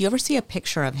 But if you ever see a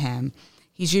picture of him,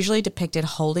 he's usually depicted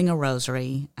holding a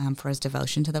rosary for his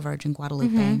devotion to the Virgin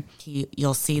Guadalupe.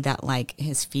 You'll see that, like,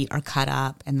 his feet are cut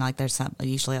up, and, like, there's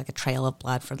usually like a trail of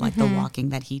blood for, like, the walking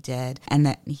that he did. And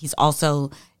that he's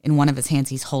also, in one of his hands,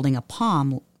 he's holding a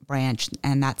palm branch,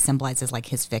 and that symbolizes, like,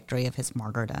 his victory of his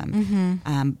martyrdom.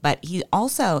 But he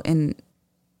also, in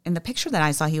the picture that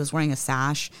I saw, he was wearing a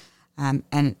sash,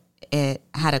 and it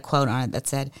had a quote on it that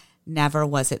said, never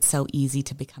was it so easy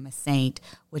to become a saint,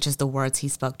 which is the words he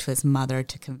spoke to his mother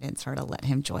to convince her to let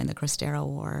him join the Cristero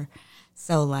War.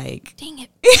 So, like, dang it.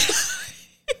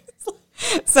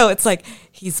 So it's like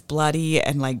he's bloody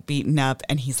and, like, beaten up,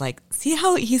 and he's like, see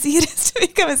how easy it is to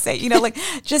become a saint? You know, like,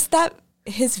 just that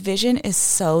his vision is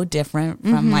so different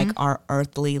from like our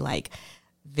earthly, like,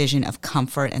 vision of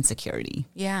comfort and security.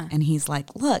 Yeah. And he's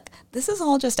like, look, this is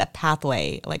all just a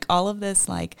pathway. Like, all of this,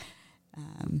 like,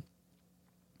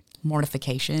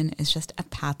 mortification is just a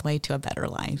pathway to a better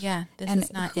life. Yeah, this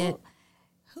is not it.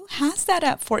 Who has that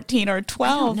at 14 or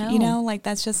 12? You know, like,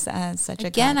 that's just such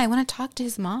Again, I want to talk to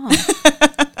his mom.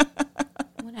 I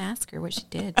want to ask her what she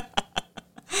did.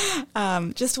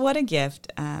 Just what a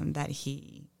gift that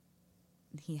he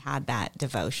had that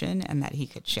devotion and that he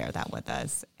could share that with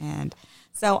us. And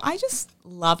so I just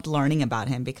loved learning about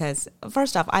him because,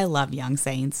 first off, I love young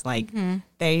saints. Like,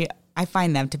 I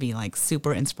find them to be, like,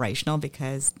 super inspirational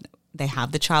because they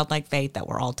have the childlike faith that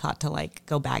we're all taught to, like,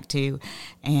 go back to,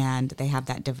 and they have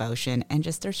that devotion, and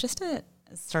just there's just a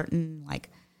certain, like,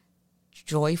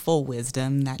 joyful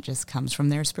wisdom that just comes from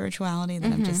their spirituality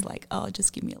that I'm just like, oh,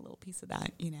 just give me a little piece of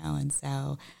that, you know. And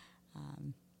so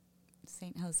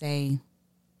St. Jose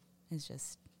is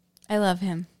just, I love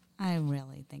him. I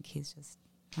really think he's just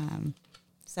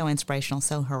so inspirational,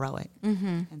 so heroic.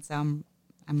 And so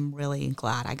I'm really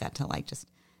glad I got to, like, just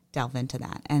delve into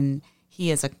that. And he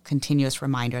is a continuous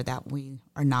reminder that we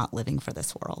are not living for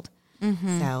this world.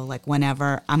 So, like,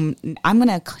 whenever I'm going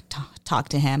to talk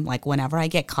to him, like, whenever I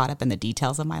get caught up in the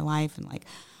details of my life and, like,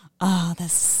 oh,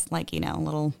 this, like, you know,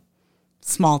 little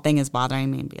small thing is bothering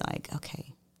me, and be like,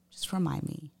 okay, just remind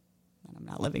me that I'm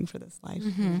not living for this life.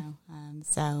 You know?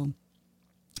 So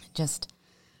just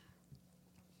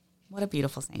what a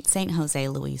beautiful saint. St. Jose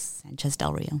Luis Sanchez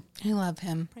del Rio. I love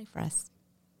him. Pray for us.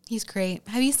 He's great.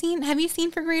 Have you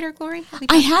seen For Greater Glory?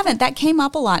 I haven't. That came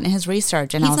up a lot in his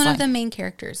research, and he's I was one like, of the main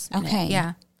characters. Okay.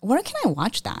 Yeah. Where can I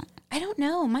watch that? I don't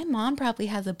know. My mom probably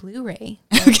has a Blu-ray.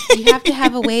 Okay. You have to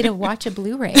have a way to watch a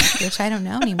Blu-ray, which I don't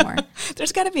know anymore.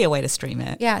 There's got to be a way to stream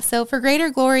it. Yeah. So For Greater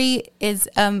Glory is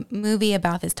a movie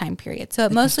about this time period. So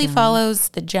it mostly follows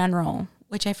the general,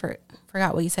 which I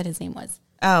forgot what you said his name was.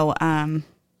 Oh,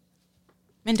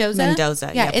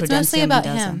 Mendoza. Yeah, it's mostly about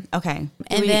him. Okay.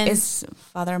 And then is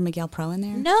Father Miguel Pro in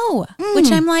there? No,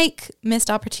 which I'm like, missed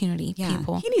opportunity,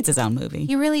 people. He needs his own movie.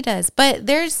 He really does. But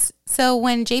so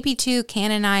when JP2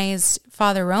 canonized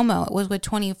Father Romo, it was with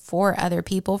 24 other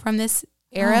people from this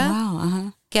era.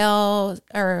 Oh,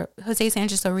 wow. Jose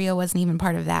Sanchez del Rio wasn't even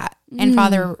part of that. And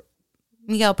Father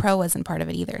Miguel Pro wasn't part of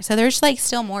it either. So there's, like,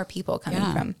 still more people coming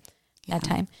from that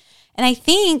time. And I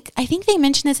think they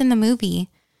mentioned this in the movie,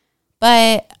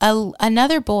 But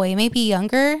another boy, maybe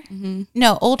younger,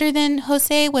 no, older than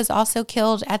Jose, was also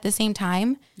killed at the same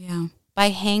time. Yeah. By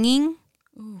hanging.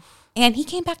 Oof. And he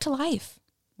came back to life.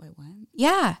 Wait, what?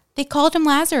 Yeah. They called him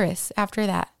Lazarus after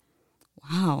that.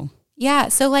 Wow. Yeah.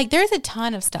 So, like, there's a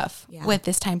ton of stuff with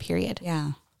this time period.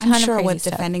 Yeah. I'm sure with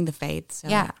defending the faith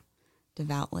so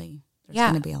devoutly, there's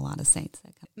going to be a lot of saints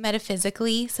that come.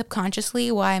 Metaphysically,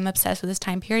 subconsciously, why I'm obsessed with this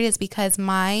time period is because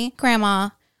my grandma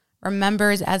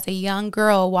remembers as a young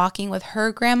girl walking with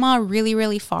her grandma really,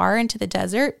 really far into the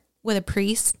desert with a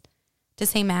priest to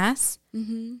say mass.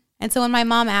 Mm-hmm. And so when my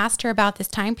mom asked her about this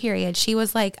time period, she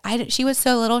was like, she was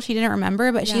so little, she didn't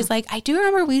remember, but she's like, I do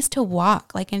remember we used to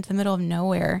walk like into the middle of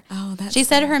nowhere. Oh, that's She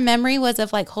said her memory was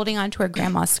of like holding on to her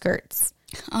grandma's skirts.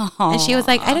 Oh. And she was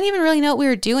like, I didn't even really know what we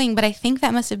were doing, but I think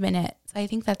that must have been it. So I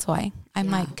think that's why I'm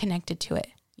like connected to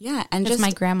it. Yeah. And just my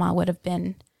grandma would have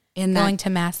been going to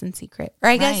mass in secret. Or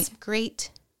I guess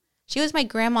she was my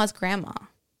grandma's grandma.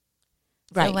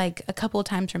 Right. So like a couple of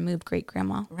times removed great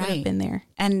grandma would have been there.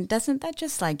 And doesn't that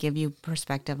just like give you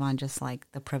perspective on just like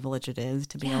the privilege it is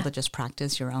to be able to just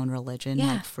practice your own religion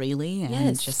like freely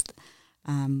and just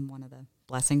one of the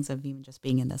blessings of even just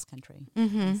being in this country.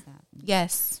 Mm-hmm.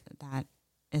 Is that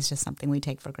is just something we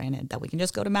take for granted, that we can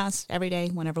just go to mass every day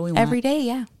whenever we want. Every day,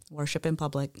 yeah. Worship in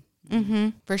public. Mm-hmm.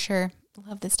 For sure.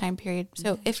 Love this time period.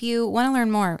 So if you want to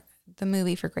learn more, the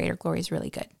movie For Greater Glory is really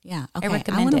good. Yeah. Okay. I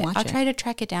recommend it. I'll try to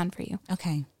track it down for you.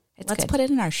 Okay. Let's put it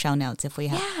in our show notes if we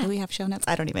have. Do we have show notes?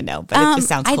 I don't even know, but it just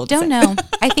sounds cool. I don't know.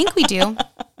 I think we do.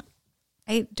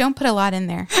 I don't put a lot in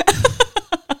there.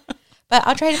 But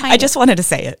I'll try to find it. I just wanted to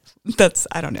say it.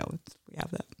 I don't know. We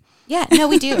have that. Yeah. No,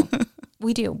 we do.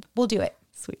 We do. We'll do it.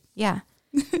 Sweet. Yeah.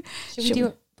 Should we do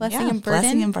it? Blessing and burden?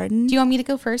 Blessing and burden. Do you want me to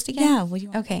go first again? Yeah. Will you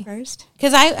want to go first?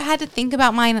 Because I had to think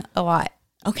about mine a lot.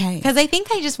 Okay. Because I think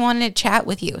I just wanted to chat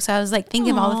with you. So I was like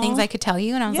thinking of all the things I could tell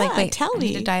you. And I was like, wait, I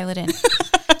need to dial it in.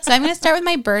 So I'm going to start with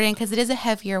my burden because it is a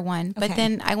heavier one. But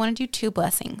then I want to do 2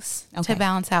 blessings to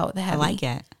balance out the heavy. I like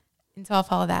it. And so I'll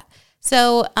follow that.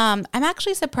 So I'm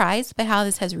actually surprised by how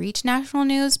this has reached national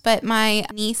news. But my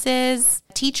niece's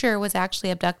teacher was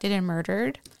actually abducted and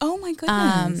murdered. Oh, my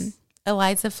goodness.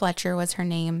 Eliza Fletcher was her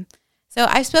name. So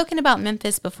I've spoken about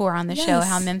Memphis before on the show,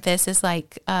 how Memphis is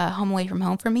like home away from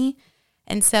home for me.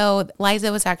 And so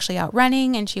Liza was actually out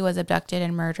running and she was abducted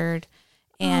and murdered.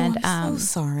 And I'm so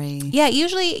sorry. Yeah,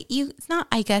 usually it's not,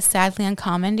 I guess, sadly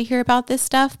uncommon to hear about this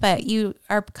stuff, but you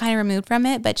are kind of removed from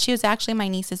it. But she was actually my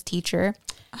niece's teacher,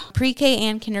 pre-K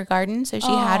and kindergarten. So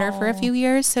she had her for a few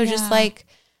years. So just like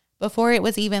before it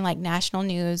was even like national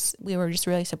news, we were just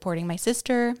really supporting my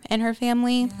sister and her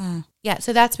family. Yeah,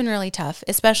 so that's been really tough,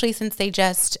 especially since they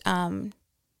just...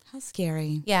 How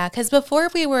scary. Yeah, because before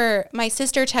my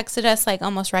sister texted us like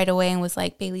almost right away and was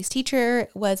like, Bailey's teacher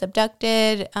was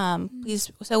abducted.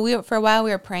 Please. So for a while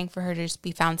we were praying for her to just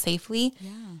be found safely.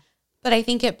 Yeah. But I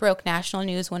think it broke national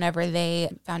news whenever they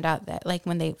found out that, like,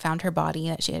 when they found her body,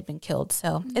 that she had been killed.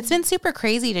 So it's been super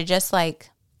crazy to just like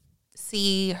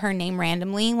see her name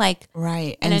randomly, like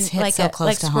right, and it's hit so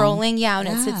close to scrolling, home.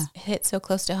 And it's hit so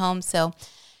close to home. So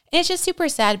it's just super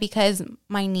sad because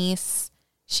my niece.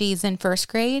 She's in 1st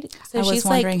grade. So I was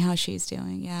wondering how she's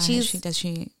doing. Yeah. Does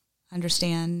she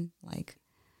understand? Like,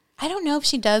 I don't know if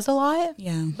she does a lot.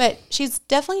 Yeah. But she's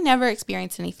definitely never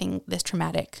experienced anything this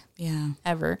traumatic. Yeah.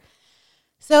 Ever.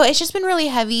 So it's just been really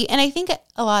heavy. And I think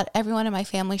everyone in my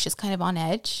family is just kind of on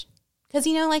edge. Because,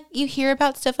 like you hear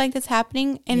about stuff like this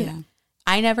happening. And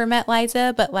I never met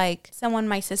Liza, but like someone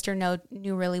my sister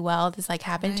knew really well this like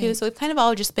happened to. So we've kind of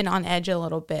all just been on edge a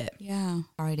little bit. Yeah.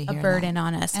 Sorry to hear a burden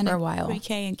on us for a while.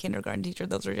 Pre-K and kindergarten teacher,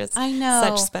 those are just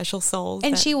such special souls.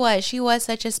 And she was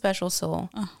such a special soul.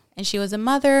 And she was a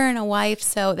mother and a wife.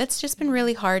 So that's just been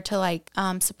really hard to like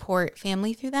support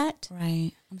family through that.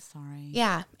 Right. I'm sorry.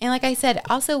 Yeah. And like I said,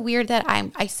 also weird that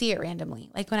I see it randomly.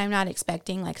 Like when I'm not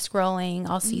expecting, like scrolling,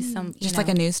 I'll see some. Just like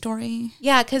a news story?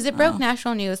 Yeah, because it broke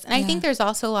national news. And I think there's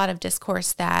also a lot of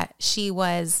discourse that she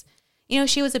was,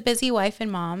 she was a busy wife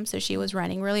and mom. So she was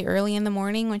running really early in the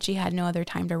morning when she had no other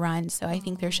time to run. So I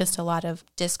think there's just a lot of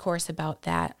discourse about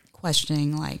that.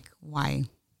 Questioning like why.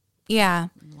 Yeah.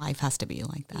 Life has to be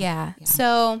like that. Yeah.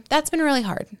 So that's been really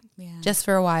hard just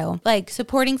for a while. Like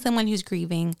supporting someone who's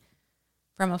grieving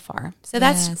from afar. So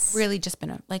that's really just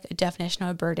been a definition of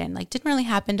a burden. Like didn't really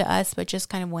happen to us, but just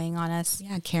kind of weighing on us.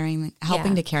 Yeah.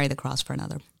 Helping to carry the cross for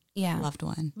another loved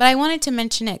one. But I wanted to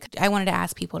mention it. I wanted to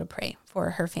ask people to pray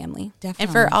for her family. Definitely.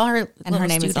 And for all her And her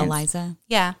name students. is Eliza?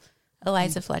 Yeah.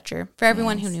 Eliza Fletcher, for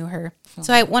everyone who knew her.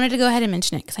 So I wanted to go ahead and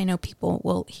mention it because I know people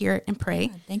will hear it and pray.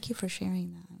 Yeah, thank you for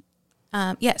sharing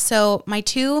that. So my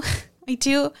two,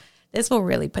 this will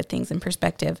really put things in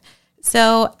perspective.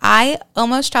 So I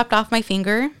almost chopped off my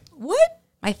finger. What?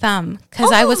 My thumb.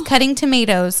 Because I was cutting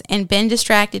tomatoes and Ben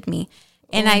distracted me.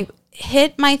 And I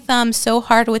hit my thumb so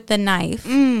hard with the knife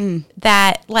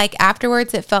that like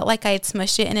afterwards it felt like I had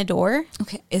smushed it in a door.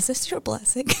 Okay. Is this your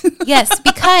blessing? Yes,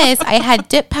 because I had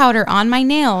dip powder on my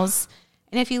nails.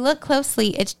 And if you look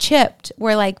closely, it's chipped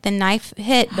where like the knife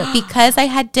hit. But because I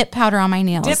had dip powder on my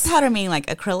nails. Dip powder mean like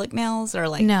acrylic nails or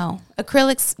like? No.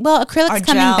 Acrylics. Well, acrylic's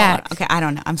coming gel, back. Okay. I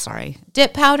don't know. I'm sorry.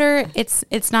 Dip powder,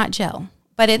 it's not gel.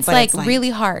 But it's like really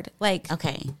hard. Like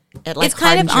okay. It's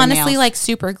kind of honestly like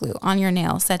super glue on your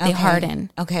nails that they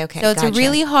harden. Okay. So it's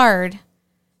really hard.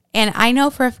 And I know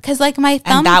because like my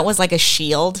thumb. And that was like a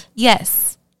shield?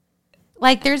 Yes.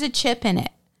 Like there's a chip in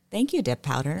it. Thank you, dip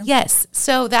powder. Yes.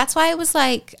 So that's why I was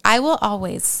like, I will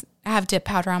always have dip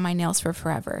powder on my nails for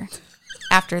forever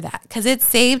after that. Because it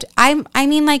saved, I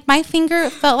mean, like my finger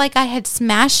felt like I had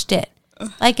smashed it,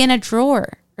 like in a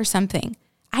drawer or something.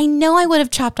 I know I would have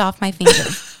chopped off my finger.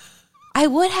 I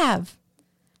would have.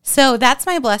 So that's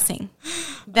my blessing.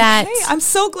 That I'm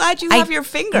so glad you have your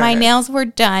finger. My nails were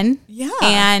done. Yeah.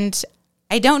 And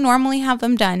I don't normally have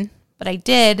them done, but I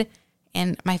did.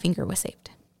 And my finger was saved.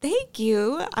 Thank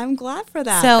you. I'm glad for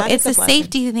that. So it's a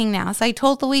safety thing now. So I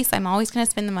told Luis I'm always going to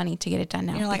spend the money to get it done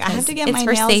now. You're like, I have to get my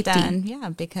nails done. Yeah,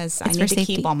 because I need to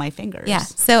keep all my fingers. Yeah.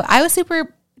 So I was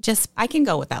super I can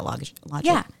go with that logic.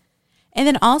 Yeah. And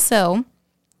then also,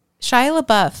 Shia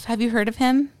LaBeouf. Have you heard of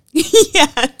him?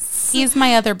 Yes. He's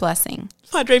my other blessing.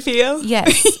 Padre Pio?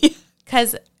 Yes.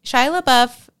 Because Shia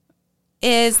LaBeouf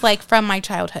is like from my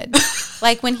childhood.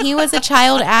 Like when he was a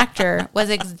child actor was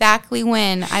exactly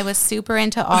when I was super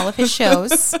into all of his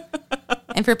shows.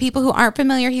 And for people who aren't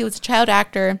familiar, he was a child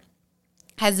actor,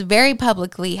 has very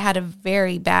publicly had a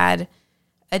very bad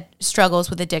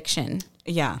struggles with addiction.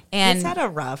 Yeah. And he's had a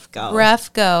rough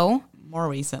go. More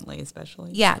recently,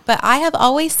 especially. Yeah. But I've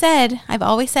always said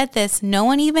this. No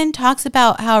one even talks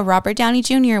about how Robert Downey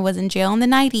Jr. was in jail in the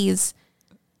 90s.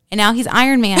 And now he's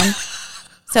Iron Man.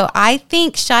 So I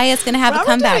think Shia is going to have a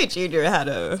comeback. Robert Downey Jr. had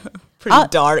a pretty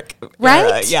dark era.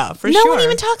 Right? Yeah, for sure. No one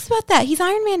even talks about that. He's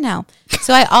Iron Man now.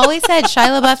 So I always said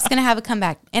Shia LaBeouf's going to have a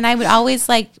comeback. And I would always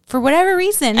like, for whatever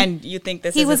reason. And you think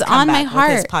this he is was his on my comeback heart.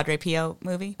 With his Padre Pio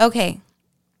movie? Okay.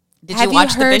 Did you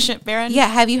watch The Bishop Baron? Yeah.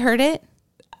 Have you heard it?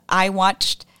 I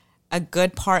watched a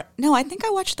good part. No, I think I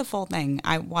watched the full thing.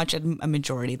 I watched a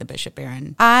majority of The Bishop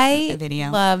Baron video. I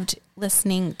loved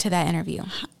listening to that interview.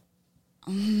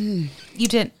 You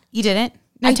didn't?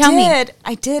 No, tell me.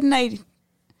 I did and I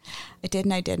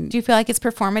didn't. Do you feel like it's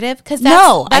performative? Because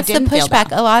that's the pushback.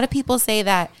 A lot of people say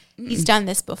that he's done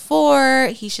this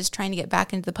before. He's just trying to get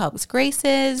back into the public's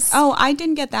graces. Oh, I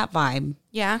didn't get that vibe.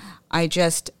 Yeah. I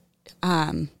just,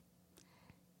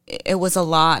 it was a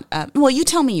lot. Well, you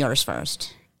tell me yours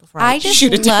first before I just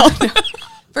shoot it down.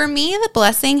 For me, the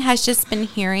blessing has just been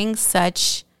hearing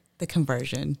the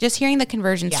conversion. Just hearing the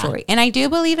conversion story. And I do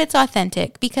believe it's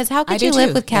authentic because how could you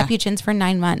live with Capuchins for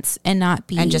 9 months and not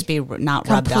be not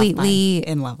completely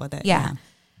in love with it? Yeah.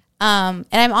 And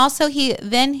I'm also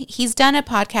he's done a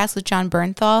podcast with John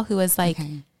Bernthal, who was like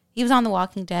he was on The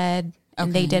Walking Dead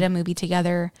and they did a movie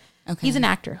together. Okay. He's an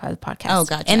actor who has a podcast. Oh,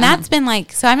 gotcha. And that's been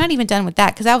like, so I'm not even done with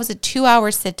that because that was a 2-hour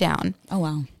sit down. Oh,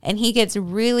 wow. And he gets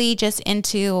really just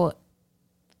into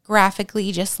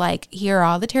graphically just like, here are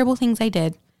all the terrible things I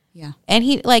did. Yeah. And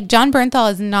he, like, John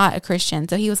Bernthal is not a Christian.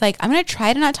 So he was like, I'm going to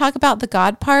try to not talk about the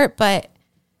God part, but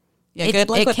good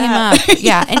luck with came that. up.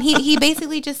 Yeah. And he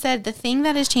basically just said, the thing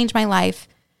that has changed my life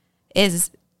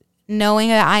is knowing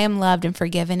that I am loved and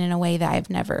forgiven in a way that I've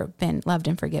never been loved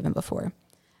and forgiven before.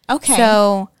 Okay.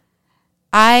 So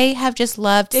I have just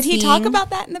loved Did he talk about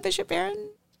that in the Bishop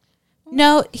Baron?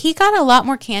 No, he got a lot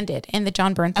more candid in the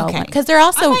John Bernthal one. Because they're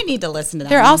also, I might need to listen to that.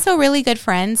 They're also really good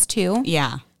friends too.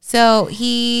 Yeah. So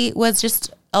he was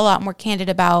just a lot more candid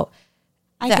about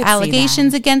the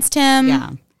allegations against him. Yeah.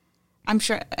 I'm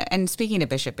sure. And speaking to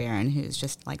Bishop Barron, who's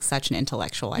just like such an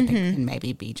intellectual, I think can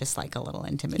maybe be just like a little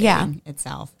intimidating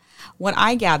itself. What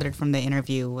I gathered from the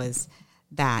interview was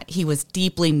that he was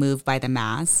deeply moved by the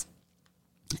Mass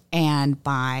and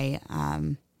by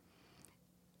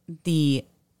the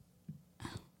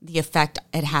effect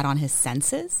it had on his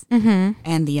senses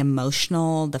and the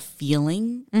emotional, the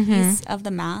feeling piece of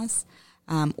the Mass,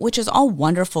 which is all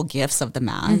wonderful gifts of the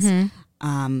Mass.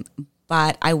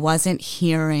 But I wasn't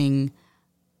hearing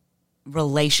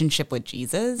relationship with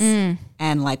Jesus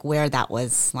and like where that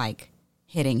was like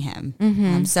hitting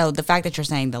him. So the fact that you're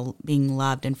saying the being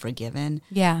loved and forgiven,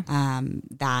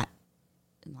 that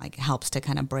like helps to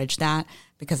kind of bridge that,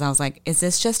 because I was like, is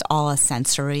this just all a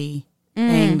sensory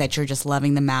thing that you're just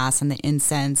loving the Mass and the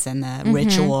incense and the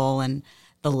ritual and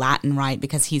the Latin rite,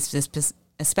 because he's just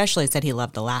especially said he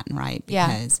loved the Latin rite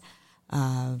because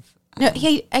of. No,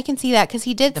 I can see that because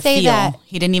he did say that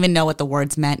he didn't even know what the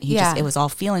words meant. It was all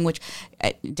feeling, which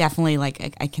definitely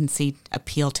like I can see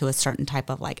appeal to a certain type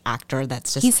of like actor.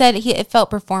 That's just, he said it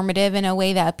felt performative in a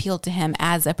way that appealed to him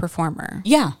as a performer.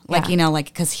 Yeah. Like,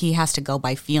 because he has to go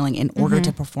by feeling in order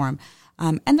to perform.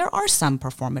 And there are some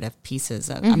performative pieces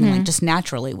of, I mean, like just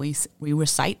naturally we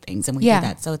recite things and we do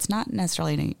that. So it's not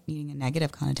necessarily needing a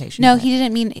negative connotation. No, he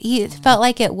didn't mean, he felt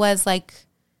like it was like,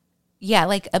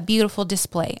 like a beautiful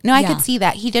display. No, I could see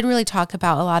that. He did really talk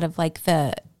about a lot of like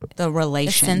the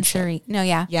relationship. The sensory. No,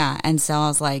 yeah. Yeah. And so I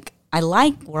was like, I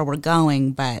like where we're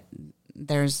going, but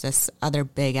there's this other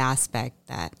big aspect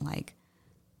that like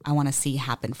I want to see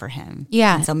happen for him.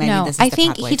 Yeah. And so maybe this is I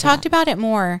think he talked about it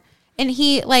more. And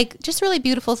he like just really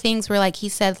beautiful things where like he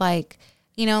said like,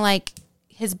 like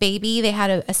his baby, they had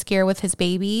a scare with his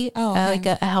baby, like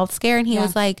a health scare. And he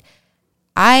was like,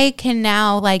 I can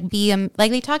now like be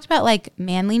like they talked about like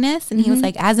manliness, and he was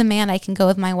like, as a man, I can go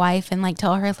with my wife and like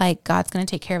tell her like God's going to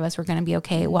take care of us. We're going to be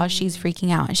okay while she's freaking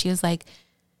out. And she was like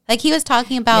he was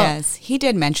talking about. Yes, he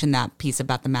did mention that piece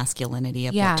about the masculinity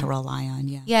of what to rely on.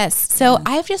 Yeah. Yes. So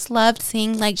I've just loved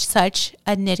seeing like such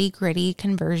a nitty gritty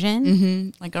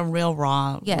conversion, like a real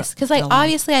raw. Yes, because like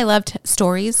obviously I loved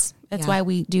stories. That's why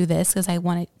we do this, because I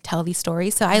want to tell these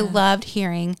stories. So I loved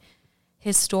hearing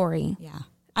his story. Yeah.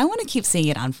 I want to keep seeing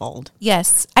it unfold.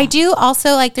 Yes. I do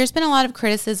also, like, there's been a lot of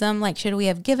criticism, like, should we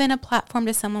have given a platform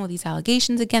to someone with these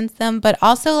allegations against them? But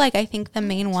also, like, I think the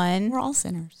main one... We're all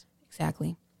sinners.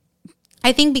 Exactly.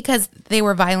 I think because they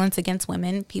were violence against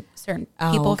women, certain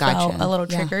people felt a little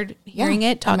triggered hearing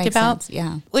it talked about. Sense.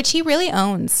 Yeah. Which he really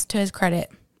owns, to his credit.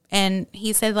 And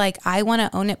he said, like, I want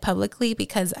to own it publicly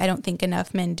because I don't think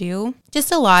enough men do.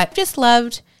 Just a lot. Just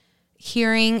loved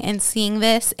hearing and seeing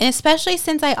this, and especially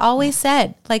since I always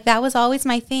said, like, that was always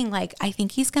my thing, like, I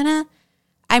think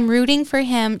I'm rooting for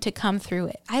him to come through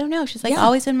it. I don't know, she's like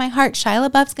always in my heart, Shia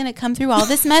LaBeouf's gonna come through all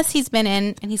this mess he's been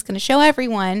in, and he's gonna show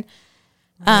everyone.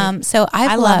 So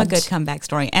I love a good comeback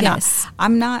story, and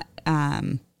I'm not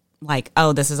like,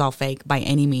 oh, this is all fake by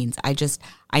any means.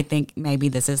 I think maybe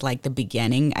this is like the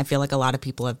beginning. I feel like a lot of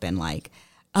people have been like,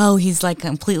 oh, he's like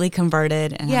completely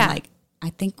converted, and I'm like, I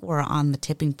think we're on the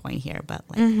tipping point here, but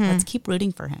like, let's keep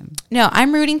rooting for him. No,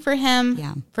 I'm rooting for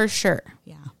him for sure.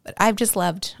 Yeah. But I've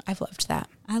loved that.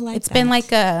 I like It's been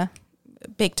like a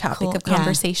big topic of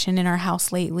conversation in our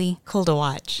house lately. Cool to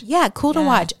watch. Yeah, cool to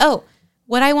watch. Oh,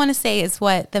 what I want to say is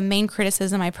what the main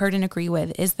criticism I've heard and agree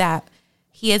with is that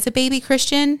he is a baby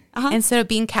Christian instead of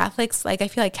being Catholics. Like, I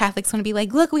feel like Catholics want to be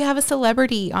like, look, we have a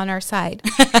celebrity on our side.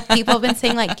 People have been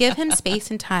saying, like, give him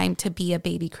space and time to be a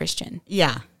baby Christian.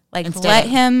 Yeah. Like,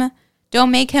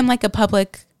 don't make him like a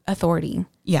public authority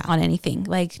on anything.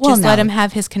 Like, let him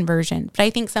have his conversion. But I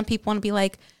think some people want to be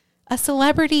like a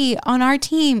celebrity on our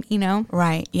team,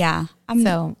 Right, yeah.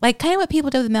 So, like, kind of what people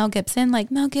do with Mel Gibson.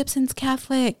 Like, Mel Gibson's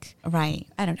Catholic. Right.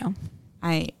 I don't know.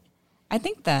 I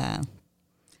think the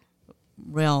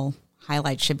real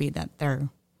highlight should be that they're,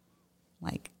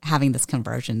 like, having this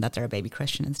conversion, that they're a baby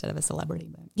Christian instead of a celebrity.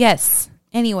 But yes.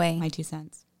 Anyway. My 2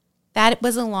 cents. That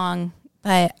was a long...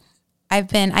 But I've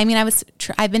been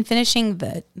finishing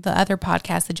the other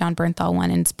podcast, the John Bernthal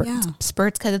one, in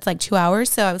spurts because it's like 2 hours.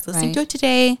 So I was listening to it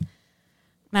today,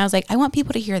 and I was like, I want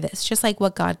people to hear this, just like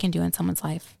what God can do in someone's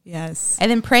life. Yes.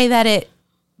 And then pray that it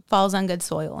falls on good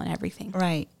soil and everything.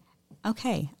 Right.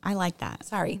 Okay. I like that.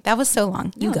 Sorry, that was so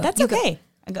long. You go. That's okay.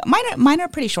 Mine are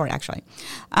pretty short, actually.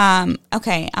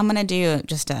 Okay. I'm going to do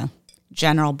just a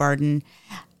general burden.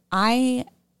 I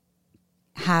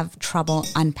have trouble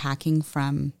unpacking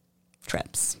from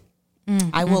trips.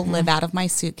 I will live out of my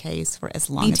suitcase for as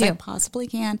long as I possibly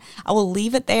can. I will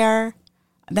leave it there.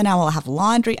 Then I will have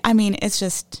laundry. I mean, it's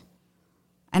just,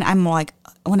 and I'm like,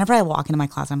 whenever I walk into my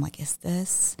closet, I'm like, is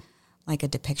this like a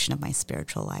depiction of my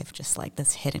spiritual life? Just like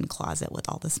this hidden closet with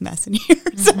all this mess in here.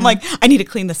 So I'm like, I need to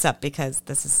clean this up because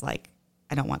this is like,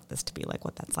 I don't want this to be like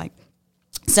what that's like.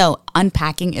 So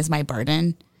unpacking is my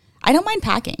burden. I don't mind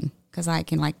packing, because I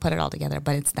can like put it all together,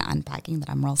 but it's the unpacking that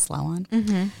I'm real slow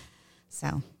on.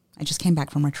 So I just came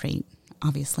back from retreat.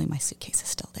 Obviously, my suitcase is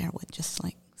still there with just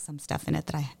like some stuff in it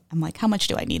that I'm like, how much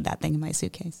do I need that thing in my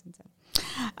suitcase? And so,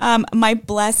 my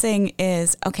blessing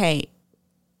is, okay,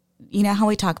 you know how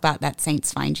we talk about that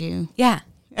saints find you? Yeah.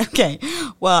 Okay.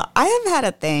 Well, I have had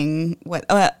a thing with,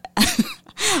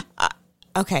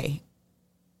 okay.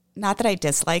 Not that I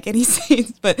dislike any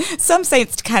saints, but some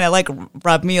saints kind of like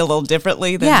rub me a little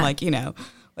differently than like,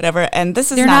 whatever. And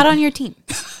this is they're not on your team.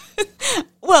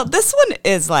 Well, this one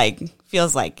is like,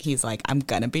 feels like he's like, I'm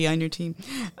going to be on your team.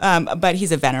 But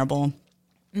he's a venerable.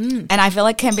 And I feel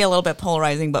like it can be a little bit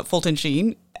polarizing, but Fulton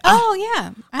Sheen. Oh,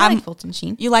 yeah. I like Fulton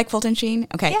Sheen. You like Fulton Sheen?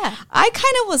 Okay. Yeah. I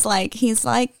kind of was like, he's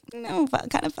like,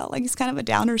 kind of felt like he's kind of a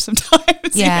downer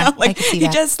sometimes. Yeah, you know? Like, I can see that.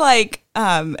 He just like,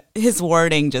 his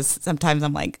wording just, sometimes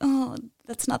I'm like, oh,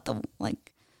 that's not the,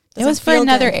 like. It was for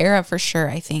another era for sure,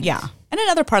 I think. Yeah. And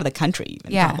another part of the country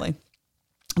even, probably.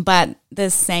 But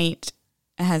this saint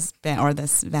has been, or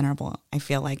this venerable, I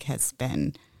feel like has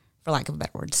been, for lack of a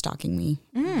better word, stalking me.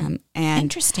 And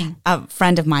interesting. A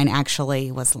friend of mine actually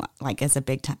was like, is a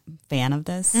big fan of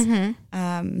this,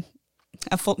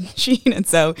 of Fulton Sheen. And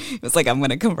so it was like, I'm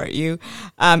going to convert you.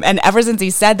 And ever since he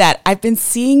said that, I've been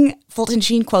seeing Fulton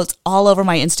Sheen quotes all over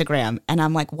my Instagram. And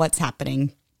I'm like, what's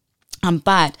happening?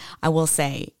 But I will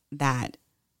say that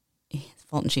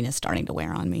Fulton Sheen is starting to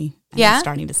wear on me. I'm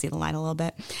starting to see the light a little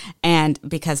bit. And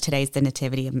because today's the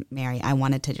Nativity of Mary, I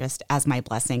wanted to just, as my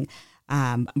blessing,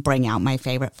 bring out my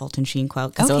favorite Fulton Sheen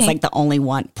quote. Because it was like the only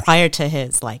one prior to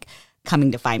his like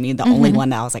coming to find me, the only one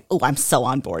that I was like, oh, I'm so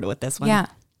on board with this one. Yeah.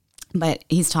 But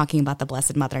he's talking about the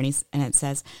Blessed Mother, and it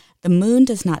says, the moon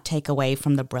does not take away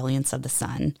from the brilliance of the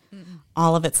sun.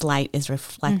 All of its light is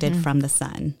reflected from the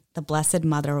sun. The Blessed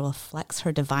Mother reflects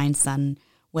her divine Son.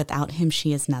 Without him,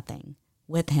 she is nothing.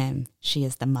 With him, she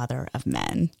is the mother of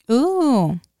men.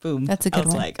 Ooh. Boom. That's a good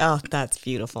one. I was like, oh, that's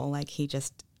beautiful. Like, he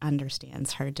just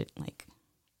understands her, like,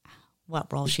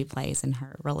 what role she plays in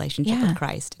her relationship with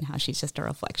Christ and how she's just a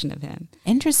reflection of him.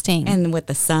 Interesting. And with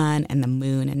the sun and the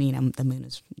moon, and, you know, the moon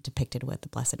is depicted with the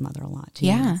Blessed Mother a lot, too.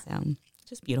 Yeah. So,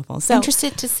 just beautiful. So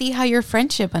interested to see how your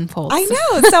friendship unfolds. I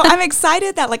know. So I'm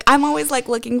excited that, like, I'm always like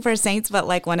looking for saints, but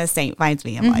like when a saint finds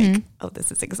me, I'm like, oh,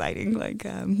 this is exciting. Like,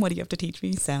 what do you have to teach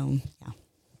me? So yeah,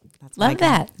 that's love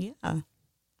that. Yeah.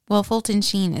 Well, Fulton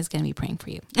Sheen is going to be praying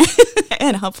for you,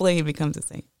 and hopefully he becomes a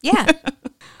saint. Yeah.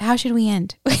 How should we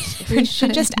end? We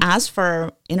should just ask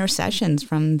for intercessions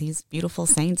from these beautiful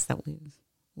saints that we've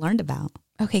learned about.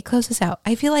 Okay, close this out.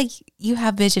 I feel like you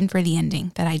have vision for the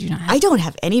ending that I do not have. I don't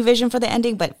have any vision for the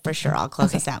ending, but for sure I'll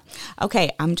close this out. Okay,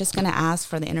 I'm just going to ask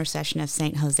for the intercession of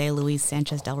Saint Jose Luis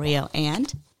Sanchez del Rio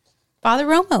and Father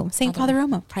Romo, Saint Father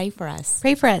Romo. Pray for us.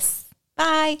 Pray for us.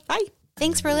 Bye. Bye.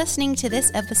 Thanks for listening to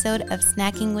this episode of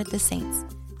Snacking with the Saints.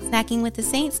 Snacking with the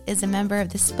Saints is a member of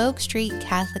the Spoke Street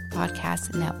Catholic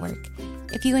Podcast Network.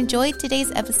 If you enjoyed today's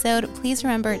episode, please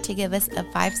remember to give us a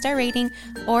 5-star rating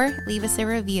or leave us a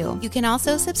review. You can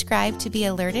also subscribe to be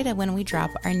alerted of when we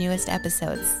drop our newest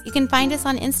episodes. You can find us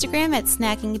on Instagram at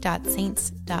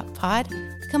snacking.saints.pod.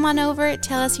 Come on over,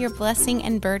 tell us your blessing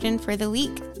and burden for the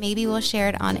week. Maybe we'll share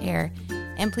it on air.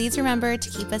 And please remember to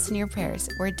keep us in your prayers.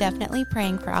 We're definitely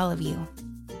praying for all of you.